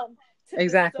 to the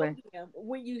Exactly. sodium,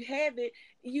 when you have it,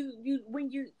 when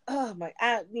you oh my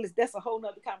that's a whole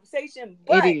nother conversation, It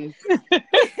but is.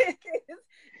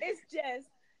 it's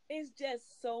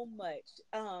just so much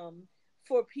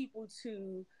for people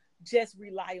to just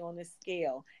rely on a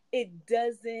scale. It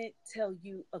doesn't tell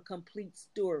you a complete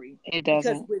story It because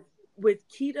doesn't. with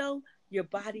keto, your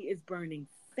body is burning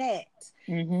fat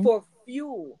Mm-hmm. for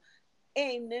fuel,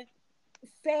 and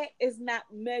fat is not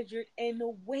measured in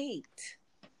weight.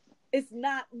 It's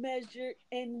not measured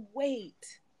in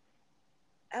weight.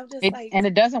 I'm just like, And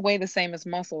it doesn't weigh the same as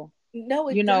muscle. no,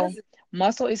 You it know, doesn't.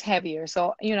 muscle is heavier.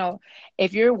 So,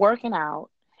 if you're working out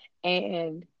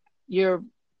and you're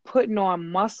putting on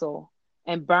muscle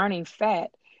and burning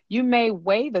fat, you may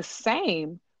weigh the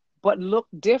same but look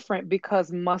different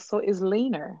because muscle is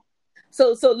leaner.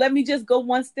 So let me just go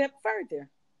one step further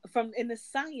from in the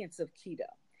science of keto.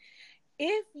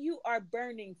 If you are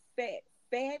burning fat,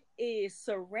 fat is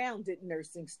surrounded,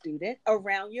 nursing student,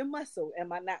 around your muscle.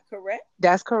 Am I not correct?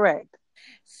 That's correct.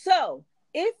 So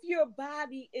if your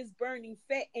body is burning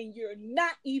fat and you're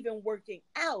not even working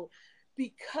out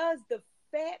because the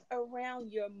fat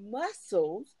around your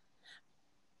muscles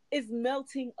is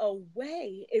melting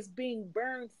away, is being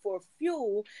burned for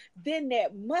fuel, then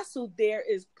that muscle there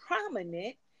is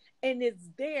prominent and it's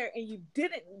there and you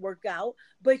didn't work out,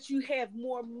 but you have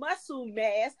more muscle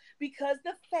mass because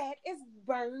the fat is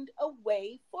burned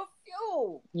away for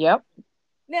fuel. Yep.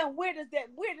 Now, where does that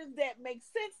make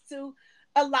sense to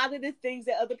a lot of the things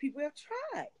that other people have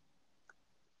tried?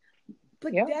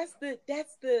 But Yep.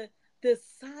 that's the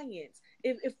science.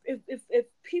 If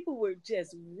people would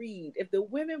just read, if the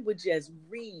women would just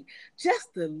read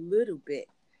just a little bit,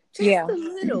 just Yeah. a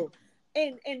little,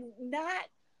 and not,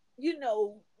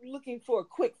 looking for a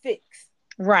quick fix,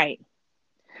 Right.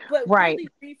 but Right. really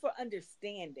read for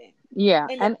understanding Yeah.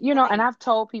 and And and applying. I've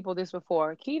told people this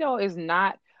before. Keto is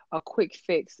not a quick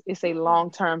fix. It's a Mm-mm.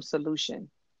 long-term solution.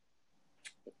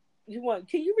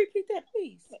 Can you repeat that,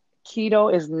 please?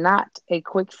 Keto is not a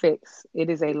quick fix. It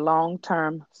is a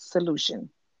long-term solution.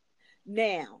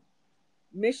 Now,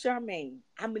 Miss Charmaine,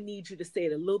 I'm gonna need you to say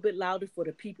it a little bit louder for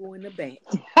the people in the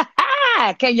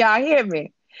back. Can y'all hear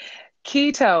me?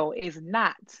 Keto is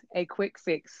not a quick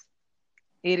fix.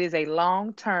 It is a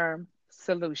long-term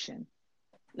solution.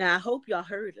 Now, I hope y'all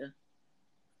heard her.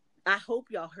 I hope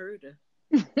y'all heard her.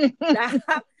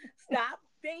 Stop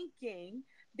thinking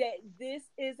that this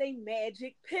is a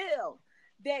magic pill.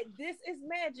 That this is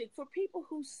magic for people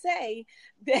who say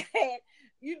that,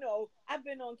 I've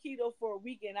been on keto for a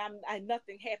week and I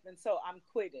nothing happened, so I'm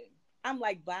quitting. I'm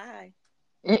like, bye.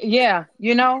 Yeah,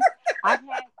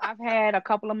 I've had a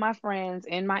couple of my friends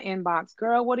in my inbox,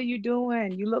 girl, what are you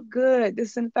doing? You look good,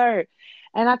 this and third.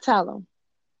 And I tell them,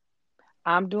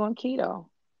 I'm doing keto.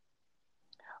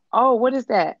 Oh, what is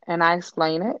that? And I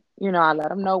explain it. I let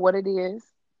them know what it is.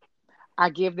 I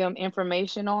give them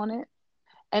information on it.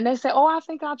 And they say, oh, I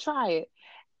think I'll try it.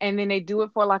 And then they do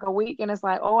it for like a week and it's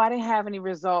like, oh, I didn't have any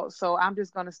results. So I'm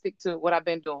just going to stick to what I've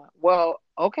been doing. Well,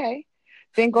 okay.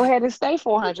 Then go ahead and stay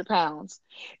 400 pounds,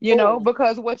 Oh,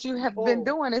 because what you have been oh.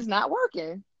 doing is not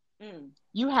working. Mm.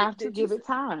 You have to Did you give it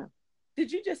time.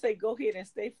 did you just say go ahead and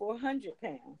stay 400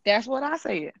 pounds? That's what I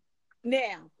said.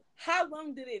 Now, how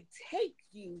long did it take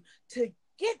you to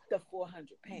get the 400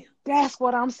 pounds? That's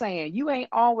what I'm saying. You ain't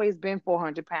always been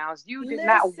 400 pounds. You did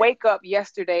not Listen, wake up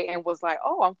yesterday and was like,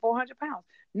 oh, I'm 400 pounds.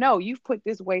 No, you've put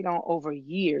this weight on over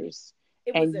years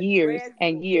it was and a years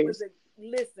and gradual, it was years. a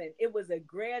listen, it was a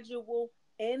gradual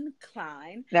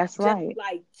incline, That's just right.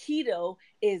 like keto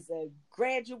is a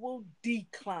gradual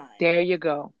decline. There you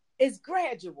go. It's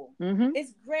gradual. Hmm.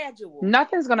 It's gradual.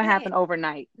 Nothing's going to And happen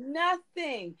overnight.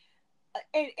 nothing.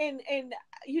 And I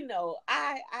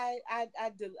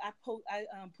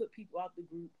put people out the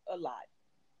group a lot,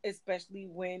 especially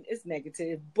when it's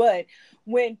negative. But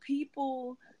when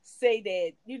people say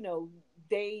that,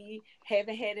 they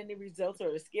haven't had any results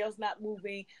or the scale's not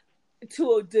moving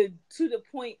to the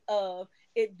point of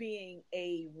it being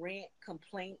a rant,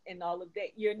 complaint, and all of that,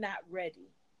 you're not ready.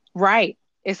 Right.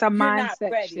 It's a You're not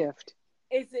mindset ready. shift.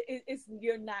 It's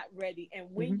you're not ready, and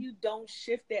when Hmm. you don't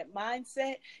shift that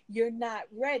mindset, you're not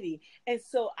ready. And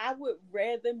so I would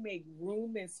rather make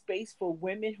room and space for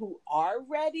women who are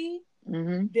ready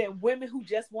Hmm. than women who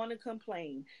just want to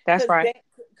complain, That's because right.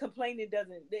 that complaining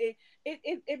doesn't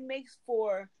it makes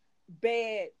for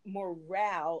bad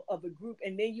morale of a group,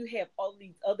 and then you have all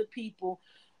these other people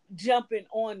jumping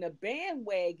on the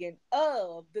bandwagon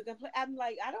of the complaint. I'm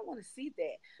like, I don't want to see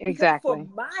that, because for Exactly.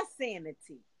 my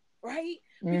sanity, right?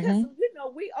 Because Hmm. we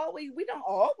don't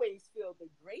always feel the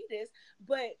greatest,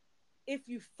 but if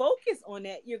you focus on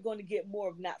that, you're going to get more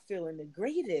of not feeling the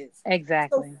greatest. So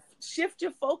Exactly. shift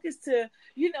your focus to,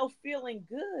 feeling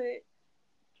good.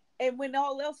 And when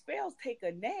all else fails, take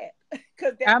a nap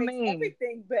because that I makes mean,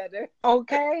 everything better.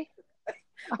 okay.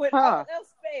 When Huh. all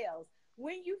else fails,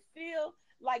 when you feel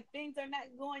like things are not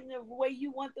going the way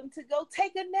you want them to go,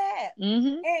 take a nap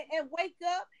Hmm. and wake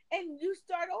up and you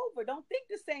start over. Don't think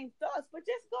the same thoughts, but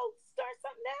just go start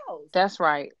something else. That's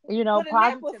right. But a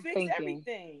nap will Positive fix thinking.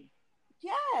 everything.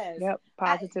 Yes. Yep.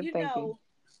 I Positive thinking.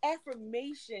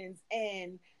 affirmations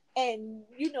and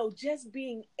just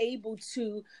being able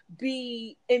to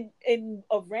be in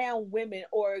around women,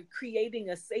 or creating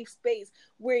a safe space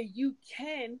where you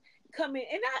can come in.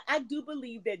 And I do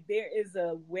believe that there is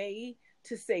a way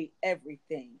to say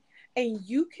everything, and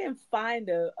you can find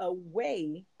a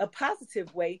way, a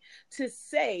positive way to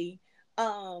say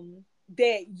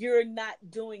that you're not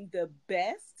doing the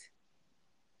best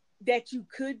that you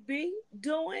could be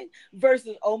doing,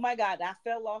 versus, oh my God, I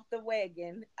fell off the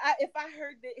wagon. If I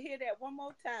hear that one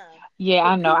more time, Yeah, the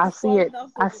I know. I people see it. falling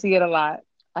off the I see it a lot.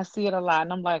 I see it a lot.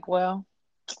 And I'm like, well,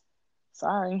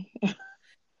 sorry.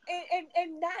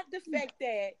 and not the fact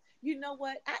that you know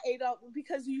what? I ate off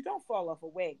because you don't fall off a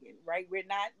wagon, right? We're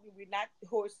not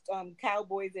horse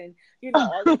cowboys, and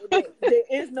all of it.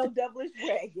 There is no devilish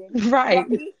wagon, Right.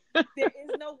 right? There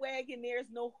is no wagon. There's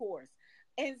no horse,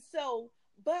 and so,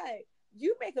 but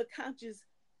you make a conscious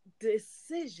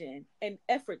decision and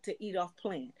effort to eat off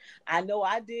plan. I know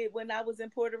I did when I was in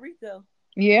Puerto Rico.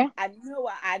 Yeah. I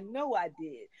know I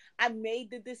did. I made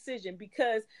the decision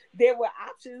because there were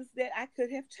options that I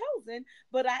could have chosen,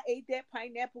 but I ate that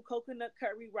pineapple coconut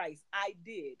curry rice. I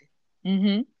did.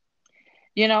 Mm-hmm.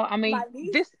 I mean, My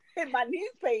niece this. and my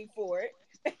niece paid for it,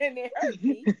 and it hurt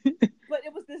me, but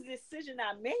it was the decision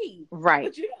I made. Right.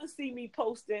 But you don't see me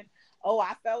posting, "Oh,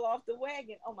 I fell off the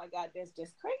wagon." Oh my God, that's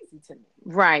just crazy to me.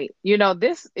 Right.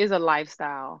 This is a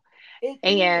lifestyle. It is.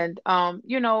 And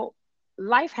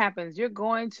life happens. You're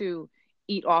going to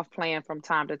eat off plan from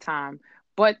time to time,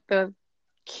 but the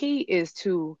key is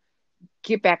to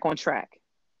get back on track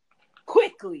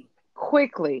Quickly.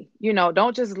 quickly.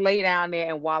 Don't just lay down there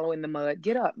and wallow in the mud.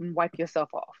 Get up and wipe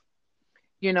yourself off.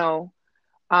 You know,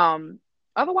 um,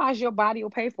 Otherwise your body will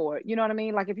pay for it. You know what I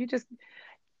mean? Like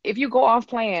if you go off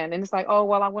plan and it's like, oh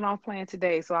well, I went off plan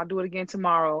today, so I'll do it again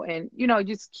tomorrow, and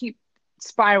just keep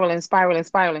spiraling, spiraling,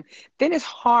 spiraling. Then it's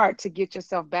hard to get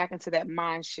yourself back into that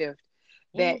mind shift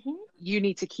that Hmm. you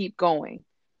need to keep going.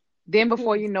 Then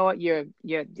before Hmm. you know it,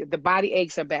 the body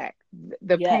aches are back,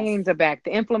 the Yes. pains are back,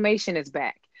 the inflammation is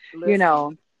back. You Listen.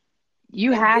 know,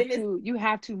 you And have then it's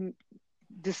to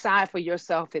decide for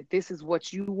yourself that this is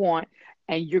what you want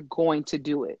and you're going to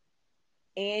do it.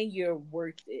 and you're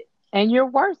worth it. And you're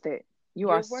worth it. You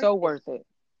are You're worth so it. worth it.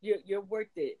 You're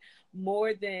worth it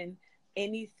more than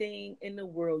anything in the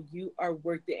world. You are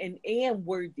worth it and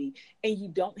worthy, and you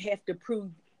don't have to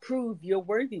prove your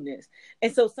worthiness.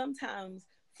 And so sometimes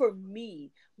for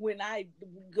me, when I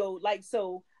go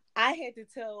so I had to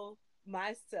tell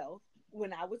myself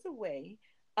when I was away,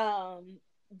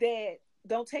 that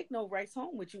don't take no rice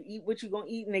home with you. Eat what you're gonna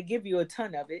eat, and they give you a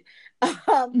ton of it.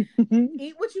 Um,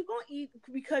 Eat what you're gonna eat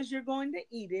because you're going to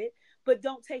eat it, but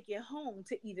don't take it home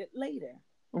to eat it later.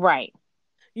 Right.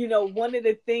 One of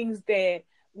the things that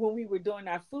when we were doing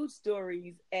our food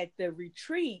stories at the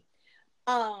retreat,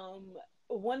 um,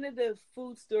 one of the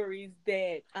food stories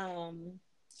that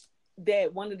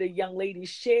one of the young ladies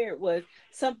shared was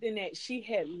something that she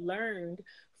had learned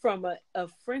from a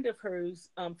friend of hers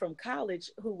from college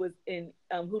who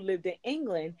lived in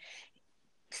England.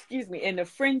 Excuse me. And the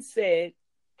friend said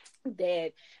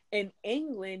that in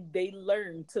England they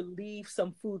learn to leave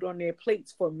some food on their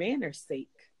plates for manners' sake.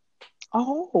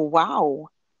 Oh, wow.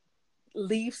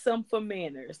 Leave some for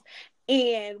manners.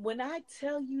 And when I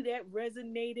tell you that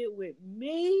resonated with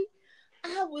me,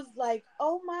 I was like,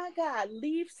 oh my God,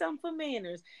 leave some for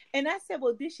manners. And I said,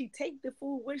 well, did she take the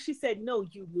food? Where she said, no,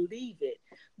 you leave it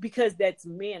because that's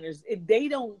manners. If they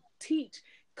don't teach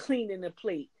cleaning the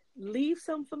plate, leave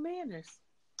some for manners.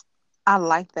 I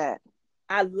like that.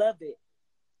 I love it.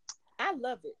 I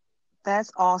love it.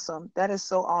 That's awesome. That is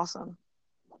so awesome.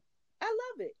 I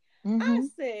love it. I Hmm.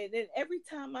 said that every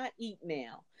time I eat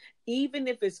now, even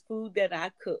if it's food that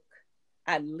I cook,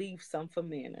 I leave some for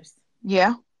manners.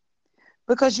 Yeah,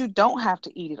 because you don't have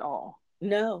to eat it all.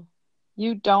 No.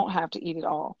 You don't have to eat it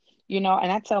all. And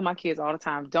I tell my kids all the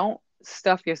time, don't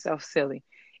stuff yourself silly.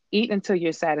 Eat until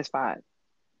you're satisfied.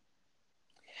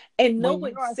 And know When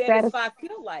you what are satisfied, satisfied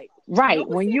feel like. Know right, what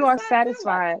when you are satisfied feel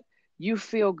like. satisfied, you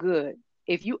feel good.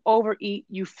 If you overeat,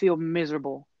 you feel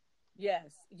miserable.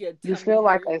 Yes, your You tummy feel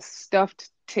like hurt. a stuffed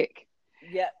tick.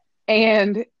 Yep.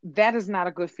 And that is not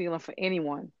a good feeling for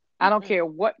anyone. I don't Mm-mm. care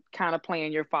what kind of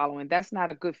plan you're following. That's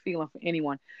not a good feeling for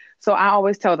anyone. So I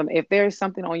always tell them if there is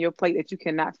something on your plate that you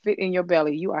cannot fit in your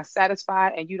belly, you are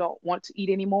satisfied and you don't want to eat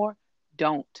anymore,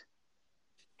 don't.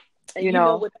 And You you know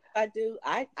know, what I do?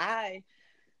 I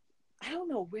don't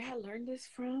know where I learned this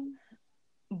from,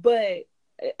 but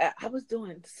I was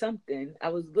doing something. I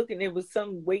was looking, it was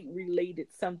some weight related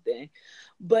something.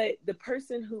 But the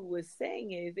person who was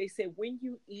saying it, they said when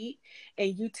you eat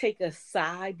and you take a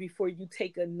side before you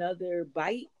take another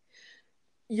bite,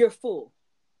 you're full.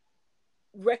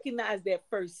 Recognize that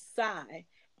first sigh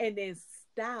and then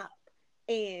stop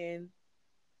and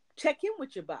check in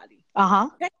with your body. uh-huh.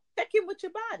 Check in with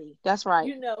your body. That's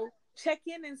right. Check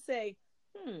in and say,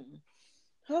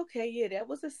 okay, yeah, that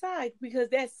was a sigh because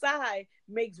that sigh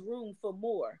makes room for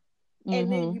more.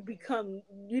 And then Mm-hmm. you become,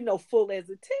 full as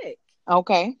a tick.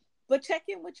 Okay. But check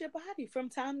in with your body from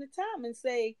time to time and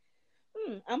say,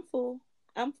 I'm full.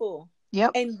 I'm full.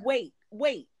 Yep. And wait.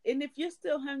 And if you're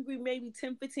still hungry, maybe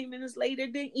 10, 15 minutes later,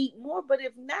 then eat more. But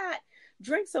if not,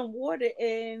 drink some water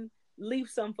and leave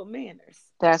some for manners.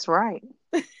 That's right.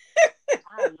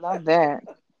 I love that.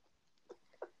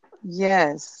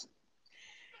 Yes.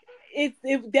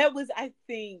 That was, I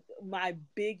think, my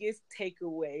biggest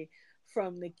takeaway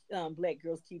from the Black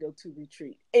Girls Keto 2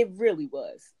 retreat. It really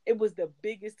was. It was the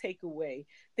biggest takeaway.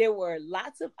 There were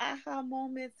lots of aha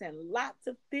moments and lots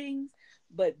of things,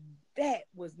 but that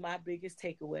was my biggest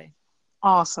takeaway.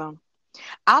 Awesome.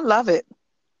 I love it.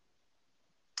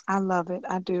 I love it.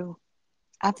 I do.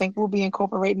 I think we'll be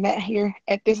incorporating that here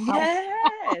at this house.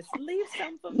 Yes, leave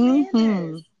some for Mm-hmm.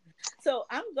 manners. So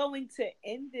I'm going to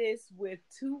end this with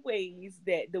two ways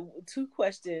that the two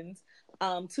questions,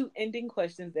 two ending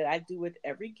questions that I do with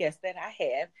every guest that I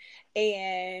have.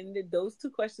 And those two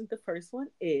questions, the first one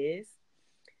is,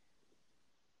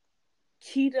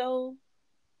 keto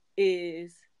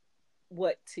is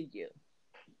what to you?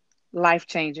 Life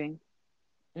changing.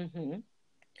 Hmm.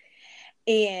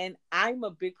 And I'm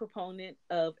a big proponent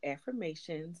of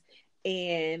affirmations,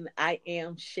 and I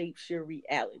am shapes your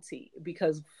reality,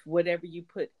 because whatever you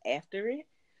put after it,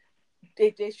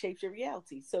 it just shapes your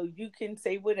reality. So you can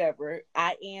say whatever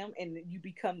I am, and you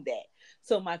become that.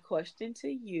 So my question to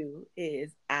you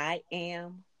is, I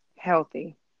am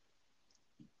Healthy.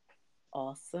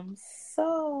 awesome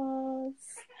sauce.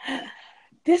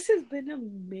 This has been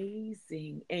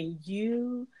amazing, and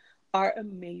you are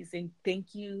amazing.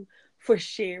 Thank you for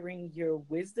sharing your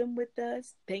wisdom with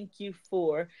us. Thank you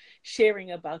for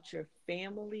sharing about your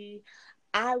family.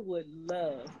 I would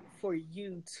love for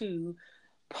you to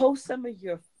post some of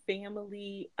your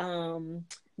family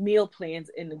meal plans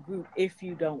in the group if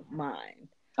you don't mind.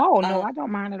 Oh, no, Um, I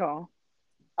don't mind at all.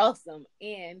 awesome.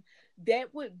 And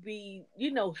that would be,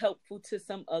 helpful to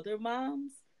some other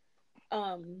moms.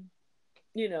 Um,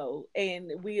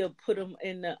 and we'll put them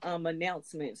in the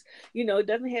announcements. It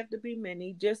doesn't have to be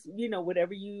many, just,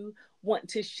 whatever you want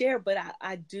to share. But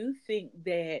I do think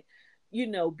that,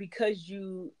 because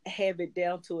you have it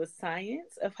down to a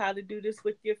science of how to do this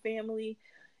with your family,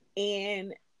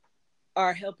 and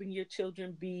are helping your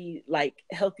children be like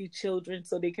healthy children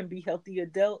so they can be healthy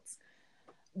adults,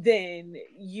 then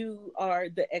you are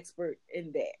the expert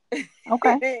in that.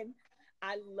 Okay. And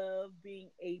I love being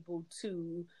able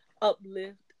to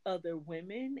uplift other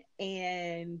women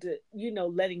and,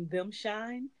 letting them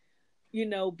shine,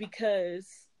 because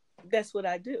that's what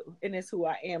I do and that's who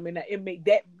I am. And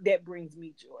that brings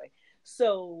me joy.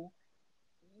 So,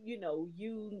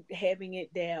 you having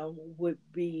it down would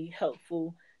be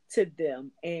helpful to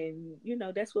them. And,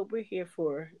 that's what we're here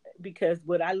for, because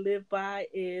what I live by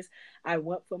is, I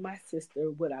want for my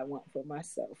sister what I want for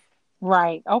myself.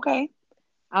 Right. Okay.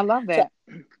 I love So that.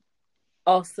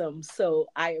 awesome. So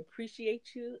I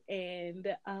appreciate you,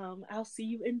 and I'll see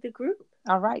you in the group.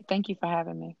 All right. Thank you for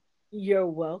having me. You're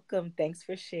welcome. Thanks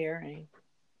for sharing.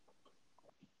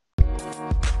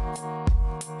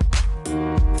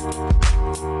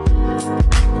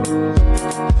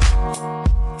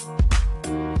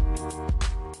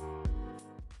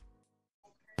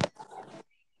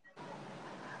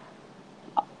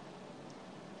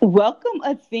 Welcome,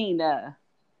 Athena.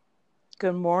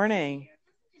 Good morning.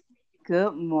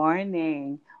 Good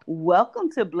morning.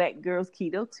 Welcome to Black Girls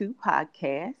Keto 2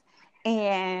 podcast.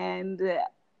 And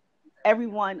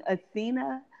everyone,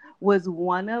 Athena was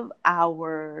one of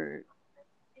our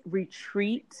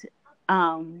retreat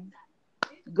um,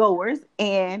 goers,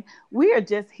 and we are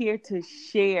just here to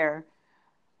share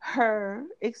her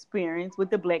experience with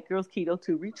the Black Girls Keto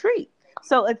 2 retreat.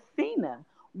 So, Athena,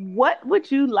 what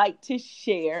would you like to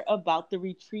share about the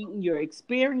retreat and your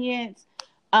experience?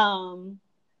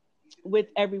 With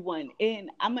everyone. And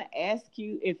I'm going to ask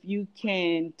you if you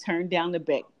can turn down the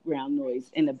background noise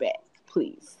in the back,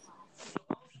 please.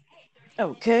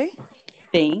 Okay.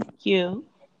 Thank you.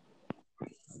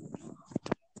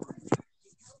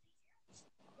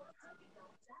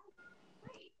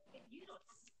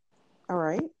 All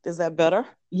right. Is that better?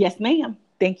 Yes, ma'am.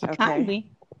 Thank you Okay.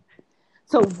 kindly.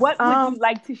 So, what would you Um,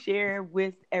 like to share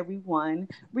with everyone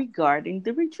regarding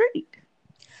the retreat?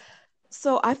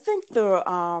 so I think the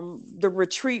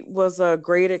retreat was a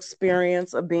great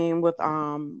experience of being with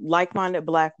like-minded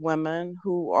Black women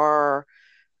who are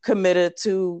committed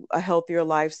to a healthier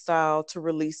lifestyle, to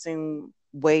releasing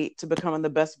weight, to becoming the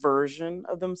best version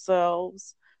of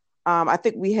themselves. I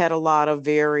think we had a lot of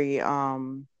very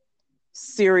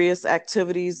serious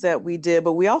activities that we did,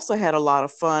 but we also had a lot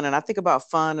of fun. And I think about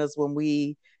fun as when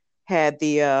we had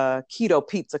the keto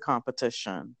pizza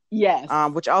competition, Yes.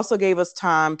 which also gave us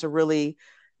time to really,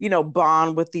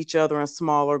 bond with each other in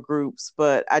smaller groups.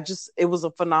 But it was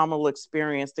a phenomenal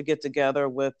experience to get together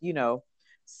with,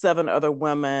 seven other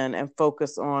women and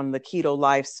focus on the keto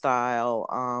lifestyle,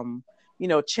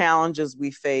 challenges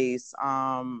we face,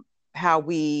 how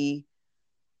we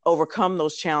overcome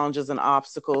those challenges and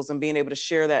obstacles, and being able to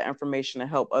share that information and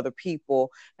help other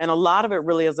people. And a lot of it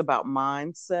really is about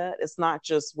mindset. It's not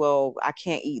just, well, I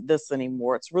can't eat this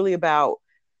anymore. It's really about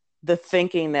the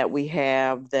thinking that we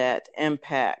have that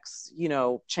impacts,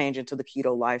 changing to the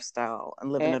keto lifestyle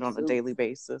and living it on a daily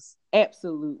basis.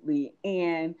 Absolutely.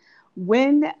 And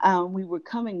when we were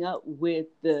coming up with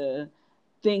the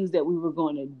things that we were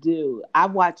going to do, I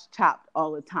watched Chopped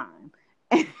all the time.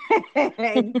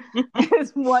 And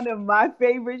it's one of my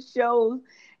favorite shows.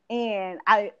 And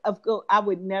I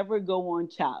would never go on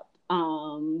Chopped.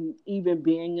 Even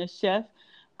being a chef,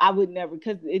 I would never,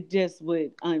 because it just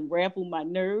would unravel my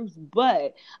nerves.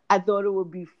 But I thought it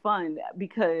would be fun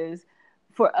because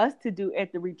for us to do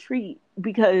at the retreat,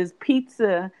 because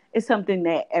pizza is something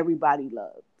that everybody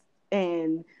loves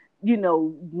and,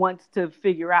 wants to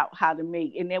figure out how to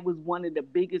make. And that was one of the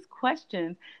biggest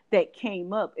questions that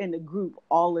came up in the group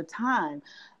all the time.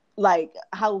 Like,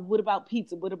 what about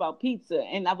pizza? What about pizza?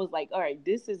 And I was like, all right,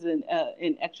 this is an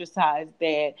exercise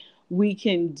that we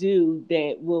can do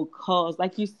that will cause,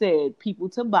 like you said, people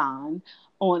to bond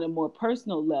on a more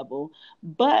personal level,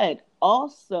 but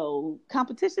also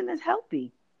competition is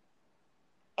healthy.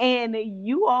 And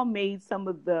you all made some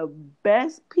of the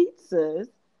best pizzas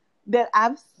that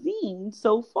I've seen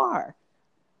so far.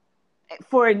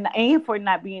 For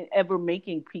not being ever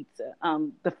making pizza,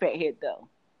 the Fathead Dough.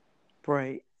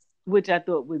 Right. Which I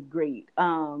thought was great.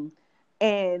 And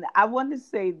I want to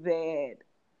say that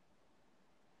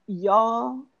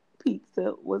y'all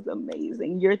pizza was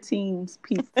amazing. Your team's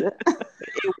pizza.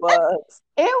 It was.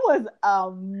 It was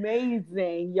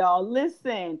amazing, y'all.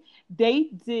 Listen, they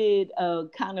did a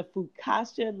kind of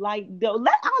focaccia-like dough.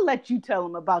 I'll let you tell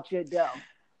them about your dough.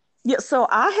 Yeah, so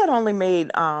I had only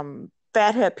made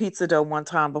Fathead pizza dough one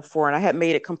time before, and I had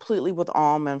made it completely with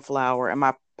almond flour. And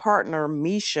my partner,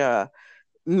 Misha,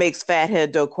 makes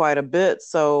Fathead dough quite a bit.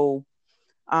 So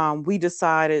we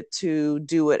decided to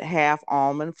do it half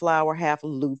almond flour, half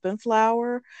lupin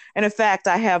flour. And in fact,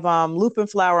 I have lupin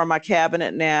flour in my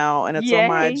cabinet now, and it's on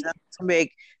my agenda to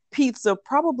make pizza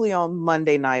probably on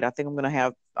Monday night. I think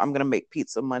I'm gonna make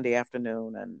pizza Monday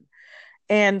afternoon.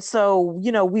 And so,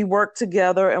 we worked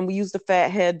together and we used the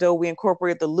Fathead dough. We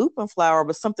incorporated the lupin flour,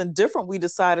 but something different we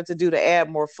decided to do to add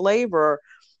more flavor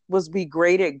was we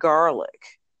grated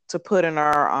garlic to put in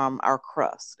our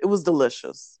crust. It was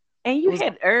delicious. And you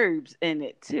had herbs in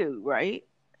it too, right?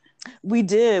 We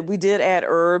did add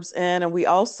herbs in, and we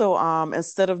also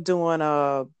instead of doing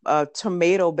a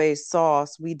tomato-based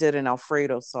sauce, we did an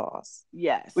Alfredo sauce.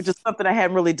 Yes. Which is something I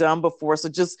hadn't really done before. So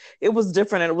it was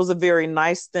different, and it was a very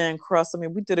nice thin crust. I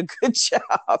mean, we did a good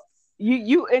job.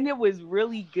 And it was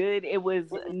really good. It was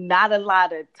not a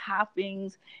lot of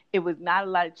toppings. It was not a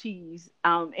lot of cheese.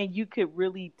 And you could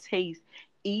really taste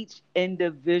each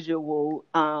individual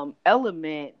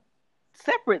element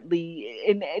separately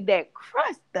in that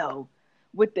crust, though,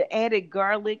 with the added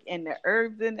garlic and the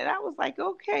herbs in it. I was like,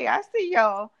 okay, I see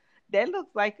y'all. That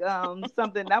looks like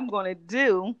something I'm going to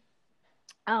do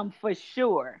for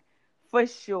sure.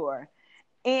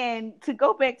 And to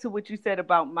go back to what you said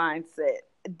about mindset,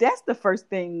 that's the first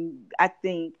thing I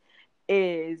think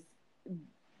is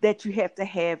that you have to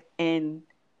have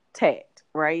intact,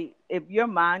 right? If your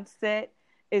mindset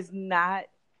is not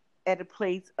at a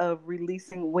place of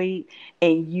releasing weight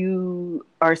and you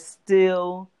are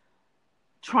still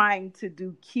trying to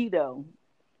do keto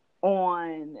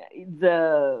on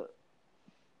the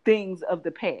things of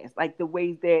the past, like the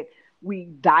ways that we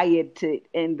dieted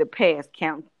in the past,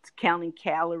 counting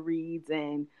calories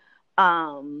and,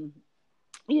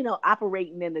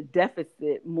 operating in a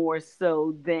deficit more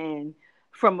so than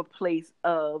from a place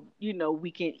of,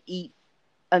 we can eat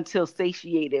until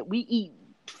satiated. We eat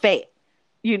fat.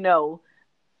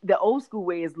 The old school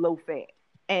way is low fat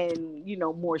and,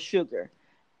 more sugar.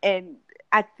 And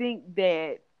I think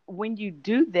that when you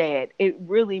do that, it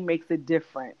really makes a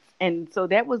difference. And so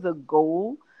that was a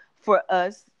goal for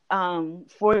us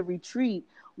for the retreat,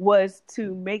 was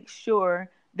to make sure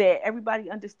that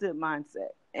everybody understood mindset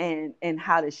and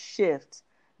how to shift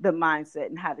the mindset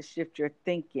and how to shift your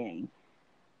thinking.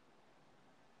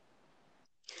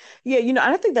 Yeah,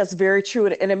 I think that's very true.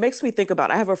 And it makes me think about,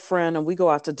 I have a friend and we go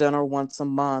out to dinner once a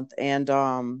month,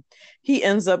 and he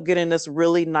ends up getting this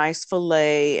really nice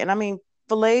filet. And I mean,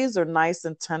 fillets are nice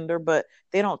and tender, but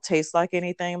they don't taste like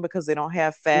anything because they don't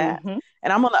have fat. Mm-hmm.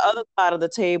 And I'm on the other side of the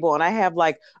table and I have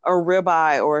like a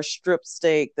ribeye or a strip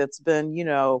steak that's been,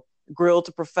 grilled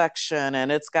to perfection,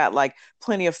 and it's got like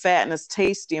plenty of fat and it's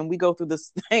tasty. And we go through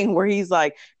this thing where he's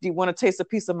like, do you want to taste a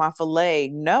piece of my filet?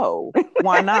 No.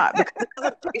 Why not? Because it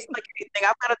doesn't taste like anything.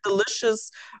 I've got a delicious,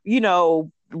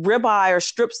 ribeye or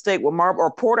strip steak with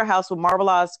or porterhouse with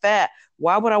marbleized fat.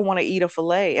 Why would I want to eat a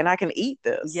filet? And I can eat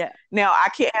this. Yeah. Now I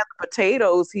can't have the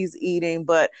potatoes he's eating,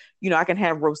 but I can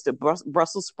have roasted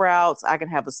Brussels sprouts. I can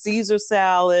have a Caesar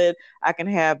salad. I can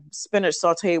have spinach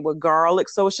sauteed with garlic.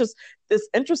 So it's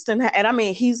interesting. And I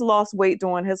mean, he's lost weight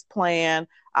doing his plan.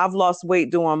 I've lost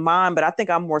weight doing mine, but I think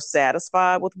I'm more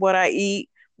satisfied with what I eat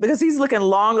because he's looking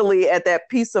longingly at that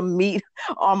piece of meat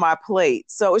on my plate.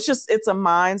 So it's a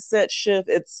mindset shift.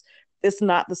 It's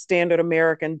not the standard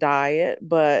American diet,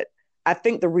 but I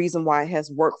think the reason why it has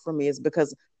worked for me is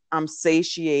because I'm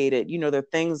satiated. There are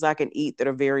things I can eat that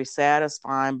are very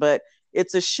satisfying, but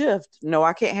it's a shift. No,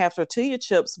 I can't have tortilla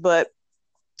chips, but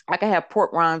I can have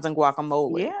pork rinds and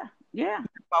guacamole. Yeah. Yeah.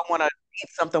 If I want to eat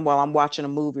something while I'm watching a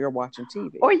movie or watching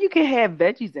TV. Or you can have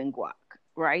veggies and guac,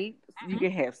 right? You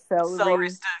can have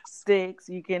celery sticks.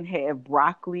 You can have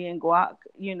broccoli and guac.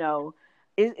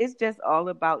 It's just all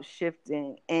about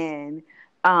shifting, and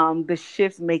the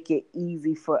shifts make it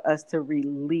easy for us to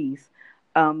release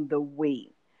the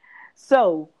weight.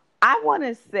 So I want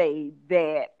to say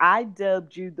that I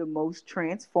dubbed you the most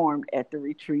transformed at the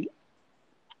retreat.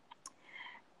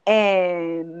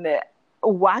 And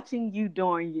watching you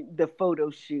during the photo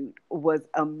shoot was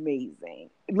amazing.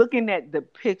 Looking at the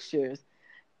pictures,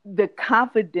 the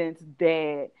confidence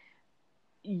that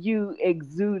you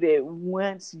exuded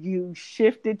once you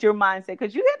shifted your mindset,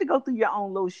 because you had to go through your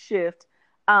own little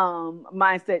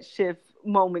mindset shift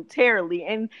momentarily,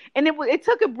 and it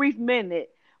took a brief minute,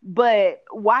 but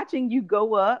watching you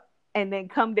go up and then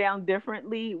come down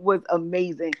differently was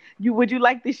amazing. Would you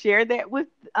like to share that with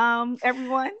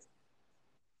everyone?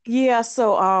 Yeah,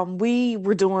 so we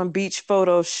were doing beach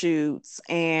photo shoots,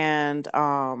 and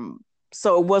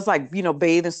so it was like,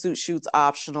 bathing suit shoots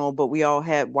optional, but we all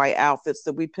had white outfits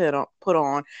that we put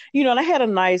on. And I had a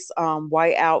nice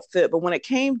white outfit, but when it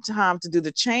came time to do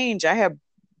the change, I had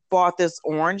bought this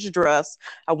orange dress.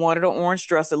 I wanted an orange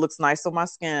dress. It looks nice on my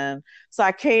skin. So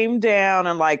I came down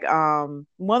and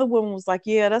one of the women was like,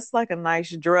 yeah, that's like a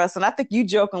nice dress. And I think you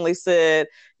jokingly said,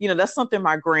 that's something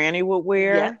my granny would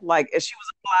wear. Yeah. Like if she was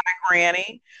a fly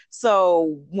granny.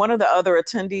 So one of the other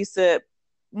attendees said,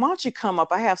 why don't you come up?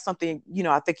 I have something,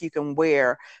 I think you can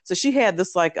wear. So she had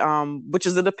this which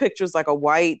is in the pictures, like a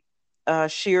white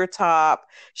sheer top.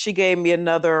 She gave me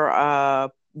another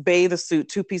bathing suit,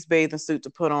 two-piece bathing suit to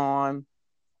put on,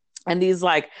 and these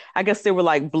I guess they were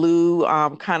like blue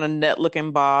kind of net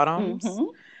looking bottoms. Mm-hmm.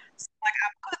 So I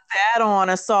put that on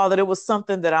and saw that it was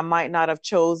something that I might not have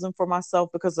chosen for myself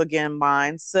because, again,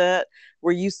 mindset.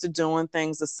 We're used to doing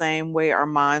things the same way. Our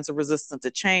minds are resistant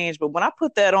to change. But when I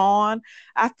put that on,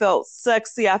 I felt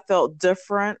sexy. I felt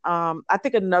different. I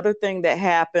think another thing that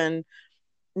happened,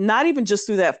 not even just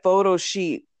through that photo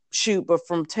shoot, but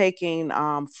from taking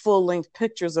full-length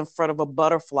pictures in front of a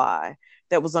butterfly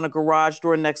that was on a garage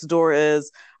door next door,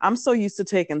 is I'm so used to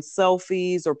taking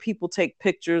selfies or people take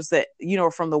pictures that,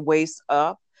 from the waist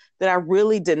up, that I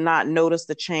really did not notice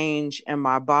the change in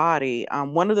my body.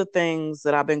 One of the things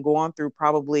that I've been going through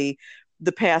probably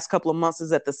the past couple of months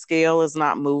is that the scale is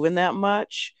not moving that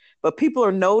much, but people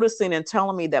are noticing and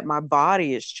telling me that my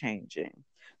body is changing.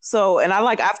 So, and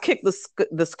I've kicked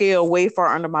the scale way far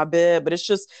under my bed, but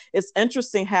it's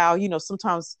interesting how,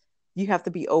 sometimes you have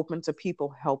to be open to people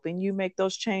helping you make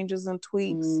those changes and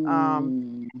tweaks. How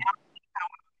important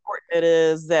it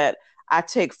is that I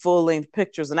take full length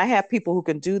pictures, and I have people who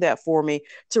can do that for me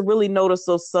to really notice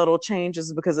those subtle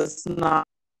changes, because it's not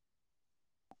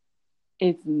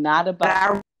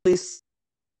about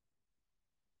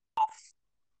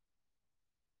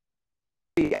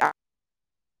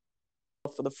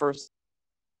for the first.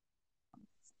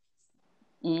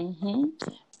 Mm-hmm.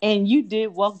 And you did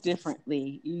walk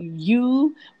differently.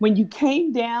 When you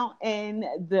came down in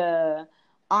the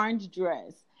orange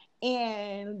dress,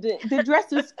 and the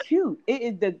dress is cute. It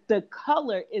is the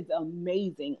color is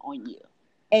amazing on you,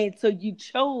 and so you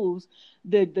chose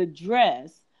the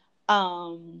dress,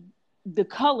 the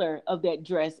color of that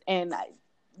dress, and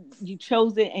you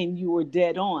chose it, and you were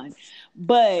dead on.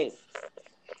 But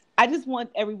I just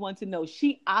want everyone to know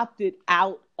she opted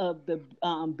out of the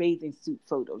bathing suit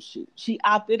photo shoot. She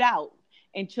opted out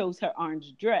and chose her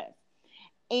orange dress.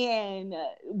 And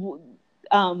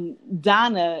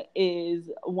Donna is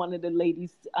one of the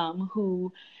ladies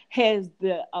who has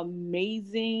the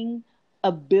amazing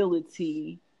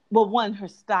ability. Well, one, her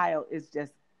style is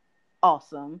just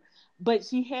awesome, but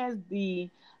she has the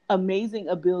amazing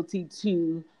ability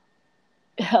to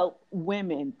help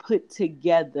women put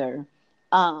together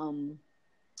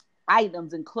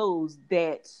items and clothes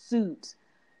that suit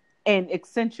and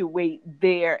accentuate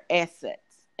their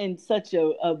assets in such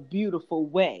a beautiful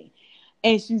way.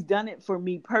 And she's done it for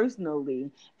me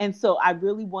personally. And so I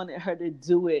really wanted her to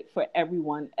do it for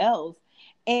everyone else.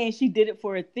 And she did it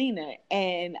for Athena.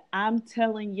 And I'm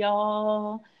telling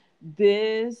y'all,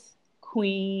 this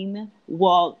queen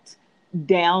walked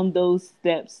down those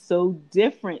steps so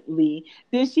differently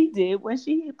than she did when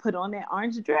she put on that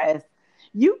orange dress.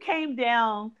 You came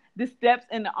down the steps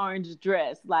in the orange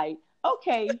dress, like,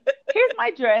 okay, here's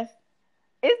my dress.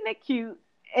 Isn't it cute?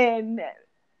 And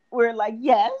we're like,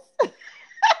 yes.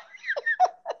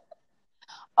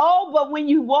 Oh, but when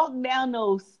you walk down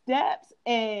those steps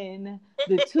and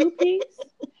the two piece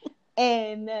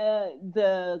and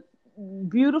the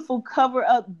beautiful cover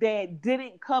up that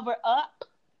didn't cover up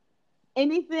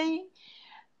anything,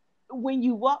 when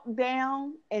you walk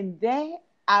down and that,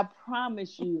 I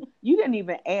promise you, you didn't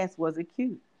even ask, was it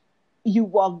cute? You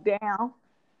walked down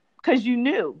because you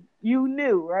knew,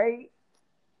 right?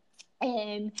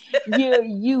 And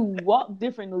you walk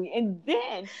differently. And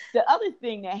then the other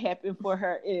thing that happened for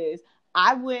her is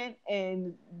I went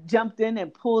and jumped in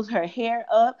and pulled her hair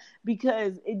up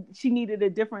because she needed a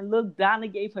different look. Donna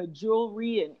gave her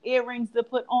jewelry and earrings to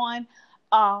put on.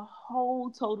 A whole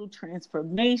total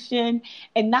transformation.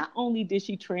 And not only did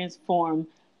she transform,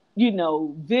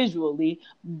 visually,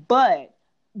 but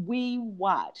we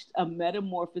watched a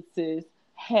metamorphosis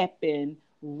happen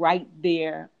right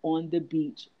there on the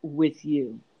beach with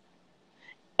you.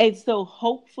 And so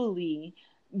hopefully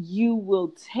you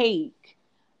will take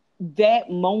that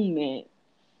moment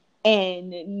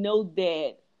and know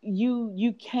that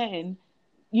you can,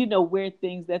 wear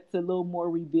things that's a little more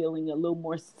revealing, a little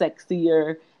more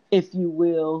sexier, if you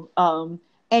will.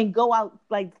 And go out,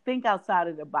 like, think outside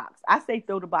of the box. I say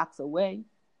throw the box away.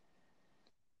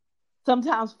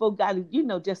 Sometimes folk got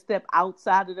to, just step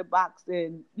outside of the box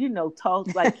and,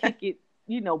 talk, like kick it,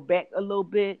 back a little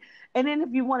bit. And then if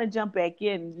you want to jump back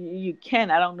in, you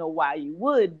can. I don't know why you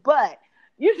would, but,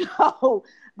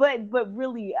 but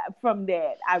really from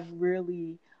that, I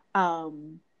really,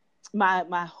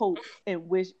 my hope and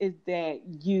wish is that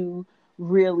you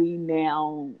really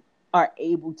now are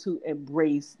able to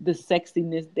embrace the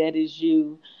sexiness that is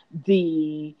you,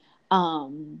 the,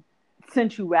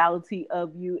 sensuality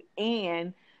of you,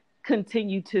 and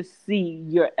continue to see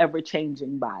your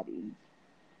ever-changing body.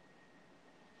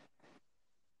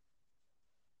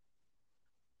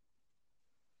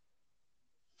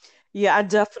 Yeah, I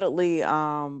definitely,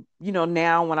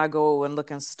 now when I go and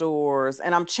look in stores,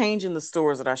 and I'm changing the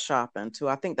stores that I shop into.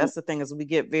 I think that's the thing is we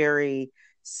get very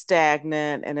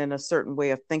stagnant and in a certain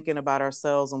way of thinking about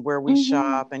ourselves and where we Mm-hmm.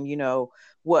 shop and,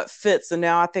 what fits. And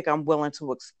now I think I'm willing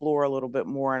to explore a little bit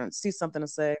more and see something to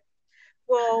say,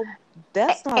 well,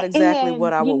 that's not exactly And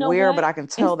what I you would know wear, but what? I can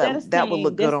tell that Instead of that would saying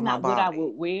look good that's on my not what I body.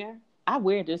 would wear, I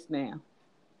wear this now.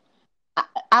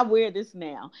 I wear this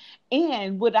now.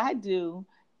 And what I do,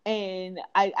 and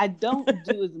I don't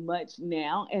do as much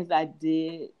now as I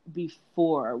did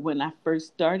before when I first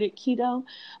started keto,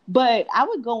 but I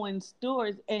would go in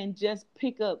stores and just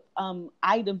pick up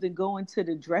items and go into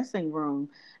the dressing room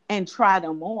and try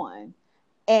them on.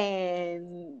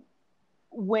 And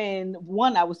when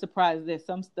one, I was surprised that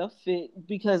some stuff fit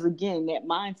because again, that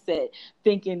mindset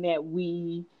thinking that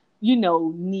we,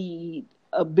 need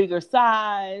a bigger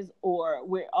size or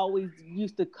we're always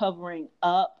used to covering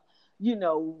up,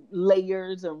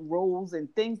 layers and rolls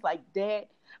and things like that.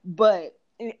 But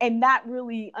and not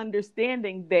really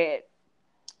understanding that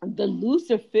the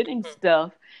looser fitting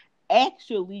stuff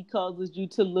actually causes you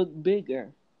to look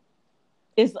bigger.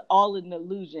 It's all an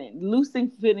illusion. Loosing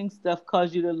fitting stuff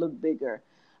cause you to look bigger.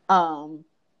 Um,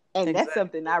 and that's Exactly.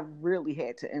 something I really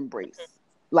had to embrace.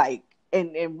 Like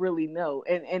and really know.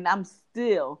 And I'm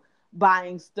still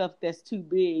buying stuff that's too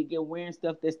big and wearing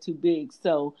stuff that's too big.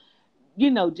 So,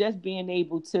 just being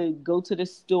able to go to the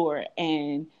store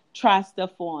and try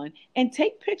stuff on and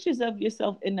take pictures of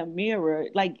yourself in the mirror,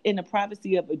 like in the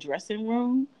privacy of a dressing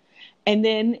room, and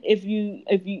then if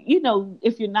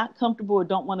you're not comfortable or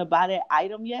don't want to buy that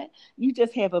item yet, you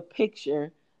just have a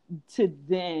picture to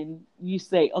then you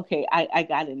say, okay, I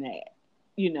got an ad,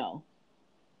 you know.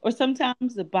 Or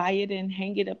sometimes to buy it and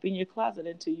hang it up in your closet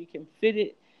until you can fit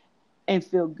it and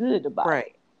feel good about Right.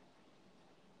 it.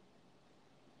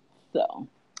 So,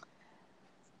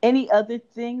 any other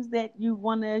things that you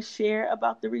want to share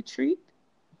about the retreat?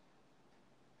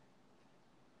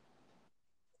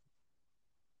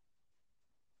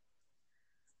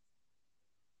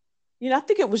 I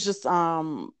think it was just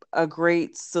a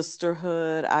great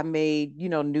sisterhood. I made,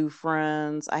 new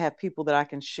friends. I have people that I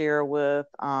can share with.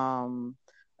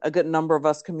 A good number of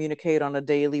us communicate on a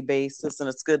daily basis, and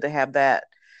it's good to have that,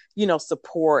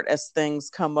 support as things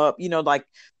come up. Like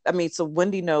so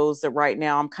Wendy knows that right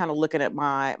now I'm kind of looking at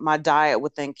my diet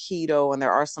within keto, and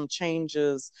there are some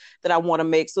changes that I want to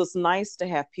make. So it's nice to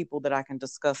have people that I can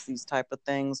discuss these type of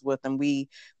things with, and we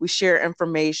share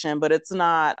information, but it's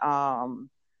not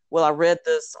well, I read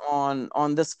this on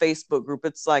this Facebook group.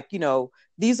 It's like,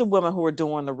 these are women who are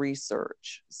doing the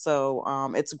research. So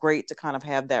it's great to kind of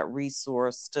have that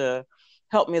resource to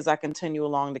help me as I continue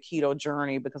along the keto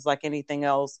journey, because like anything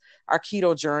else, our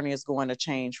keto journey is going to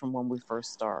change from when we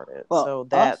first started. Well, so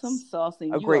that's awesome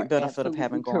saucing. a great benefit of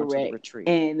having gone to the retreat.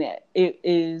 And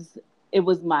it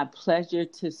was my pleasure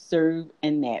to serve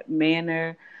in that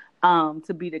manner,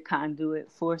 to be the conduit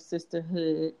for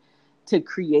sisterhood, to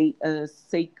create a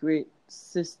sacred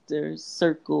sister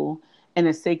circle and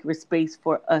a sacred space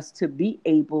for us to be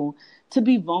able to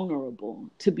be vulnerable,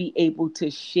 to be able to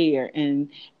share and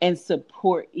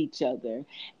support each other,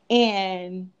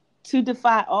 and to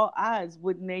defy all odds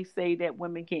when they say that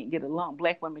women can't get along,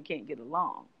 Black women can't get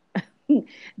along.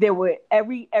 There were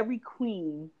every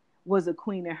queen was a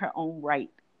queen in her own right,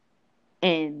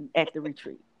 and at the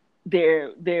retreat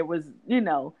there was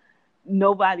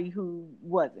nobody who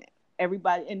wasn't.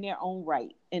 Everybody in their own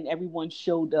right, and everyone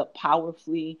showed up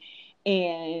powerfully.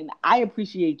 And I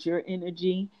appreciate your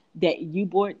energy that you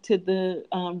brought to the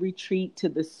retreat, to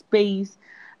the space.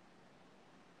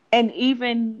 And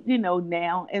even,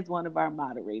 now as one of our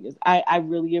moderators, I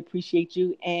really appreciate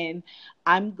you. And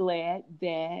I'm glad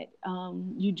that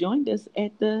you joined us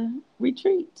at the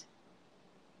retreat.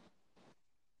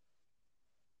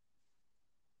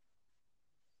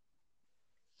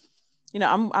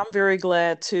 I'm very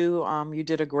glad too. You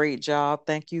did a great job.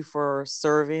 Thank you for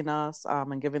serving us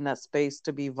and giving that space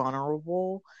to be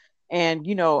vulnerable, and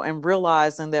and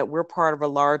realizing that we're part of a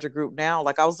larger group now.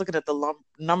 Like I was looking at the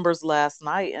numbers last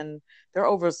night, and there are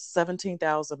over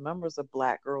 17,000 members of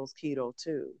Black Girls Keto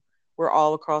too. We're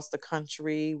all across the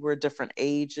country. We're different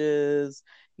ages,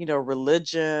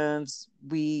 religions.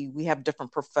 We have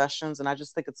different professions, and I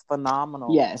just think it's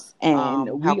phenomenal. Yes,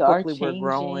 and how quickly we're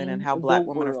growing, and how Black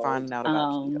women are finding out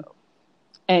about keto.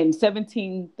 And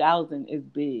 17,000 is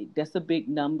big. That's a big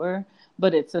number,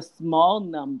 but it's a small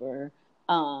number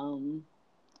in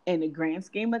the grand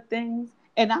scheme of things.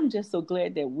 And I'm just so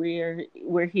glad that we're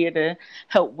here to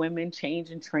help women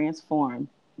change and transform,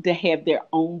 to have their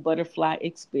own butterfly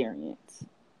experience.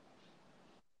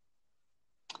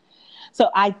 So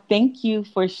I thank you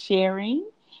for sharing,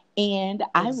 and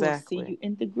I will see you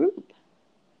in the group.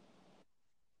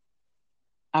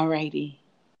 All righty.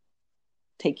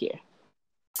 Take care.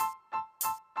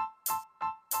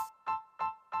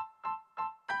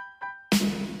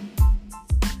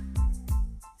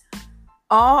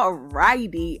 All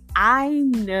righty. I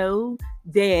know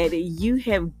that you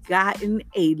have gotten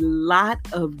a lot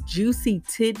of juicy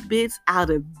tidbits out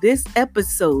of this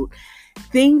episode.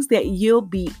 Things that you'll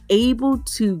be able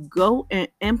to go and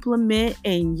implement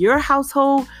in your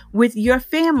household with your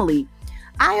family.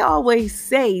 I always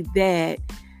say that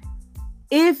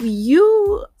if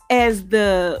you, as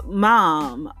the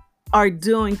mom, are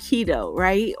doing keto,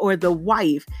 right, or the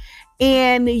wife,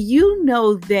 and you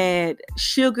know that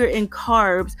sugar and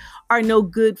carbs are no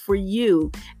good for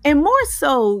you, and more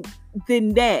so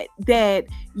than that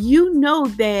you know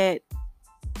that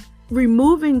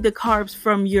removing the carbs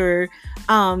from your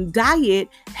diet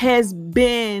has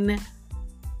been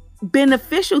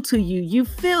beneficial to you. You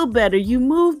feel better, you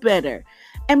move better.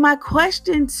 And my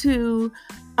question to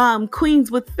queens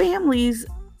with families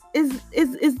is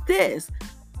this: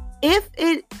 if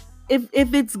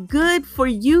it's good for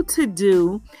you to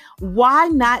do, why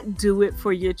not do it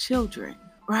for your children,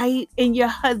 right? And your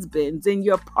husbands and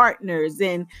your partners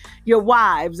and your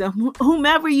wives and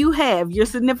whomever you have, your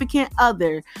significant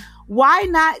other. Why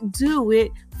not do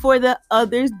it for the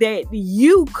others that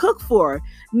you cook for?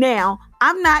 Now,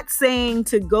 I'm not saying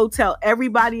to go tell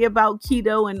everybody about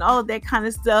keto and all of that kind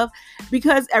of stuff,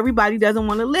 because everybody doesn't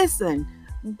want to listen.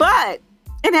 But,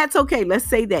 and that's okay. Let's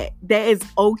say that is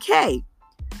okay.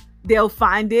 They'll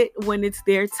find it when it's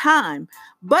their time.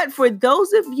 But for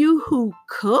those of you who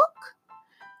cook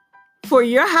for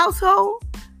your household,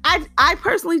 I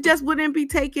personally just wouldn't be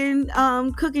taking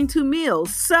cooking 2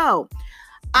 meals. So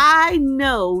I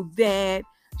know that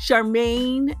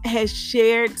Charmaine has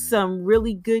shared some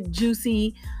really good,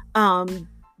 juicy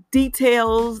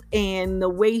details and the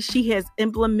way she has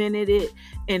implemented it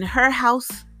in her house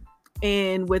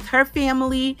and with her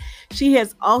family. She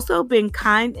has also been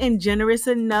kind and generous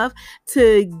enough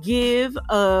to give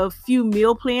a few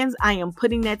meal plans. I am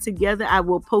putting that together. I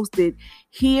will post it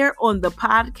here on the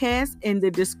podcast in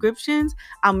the descriptions.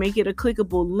 I'll make it a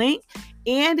clickable link.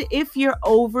 And if you're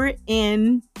over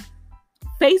in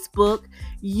Facebook,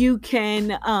 you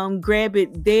can grab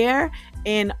it there.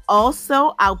 And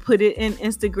also, I'll put it in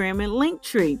Instagram and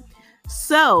Linktree.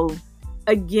 So,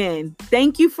 again,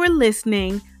 thank you for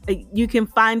listening. You can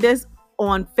find us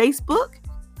on Facebook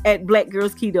at Black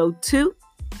Girls Keto 2,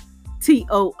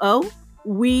 TOO.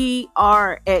 We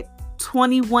are at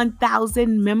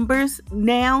 21,000 members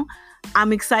now.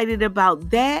 I'm excited about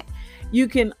that. You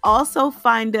can also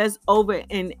find us over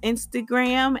in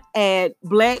Instagram at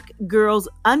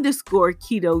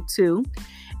blackgirls_keto 2.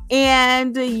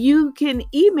 And you can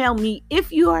email me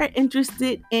if you are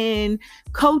interested in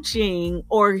coaching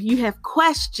or you have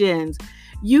questions.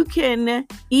 You can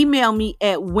email me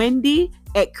at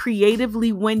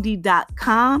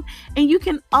wendy@creativelywendy.com. And you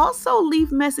can also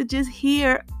leave messages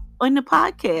here on the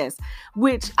podcast,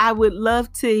 which I would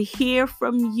love to hear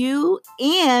from you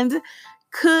and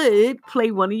could play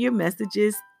one of your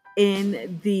messages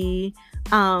in the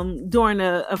during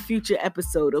a future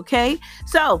episode. Okay.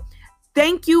 So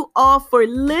thank you all for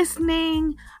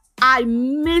listening. I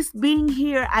miss being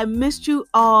here. I missed you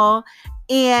all.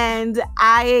 And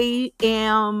I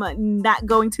am not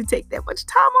going to take that much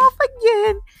time off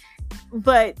again.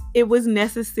 But it was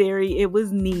necessary. It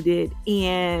was needed.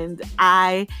 And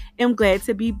I am glad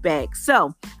to be back.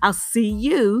 So I'll see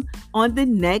you on the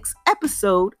next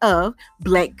episode of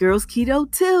Black Girls Keto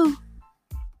 2.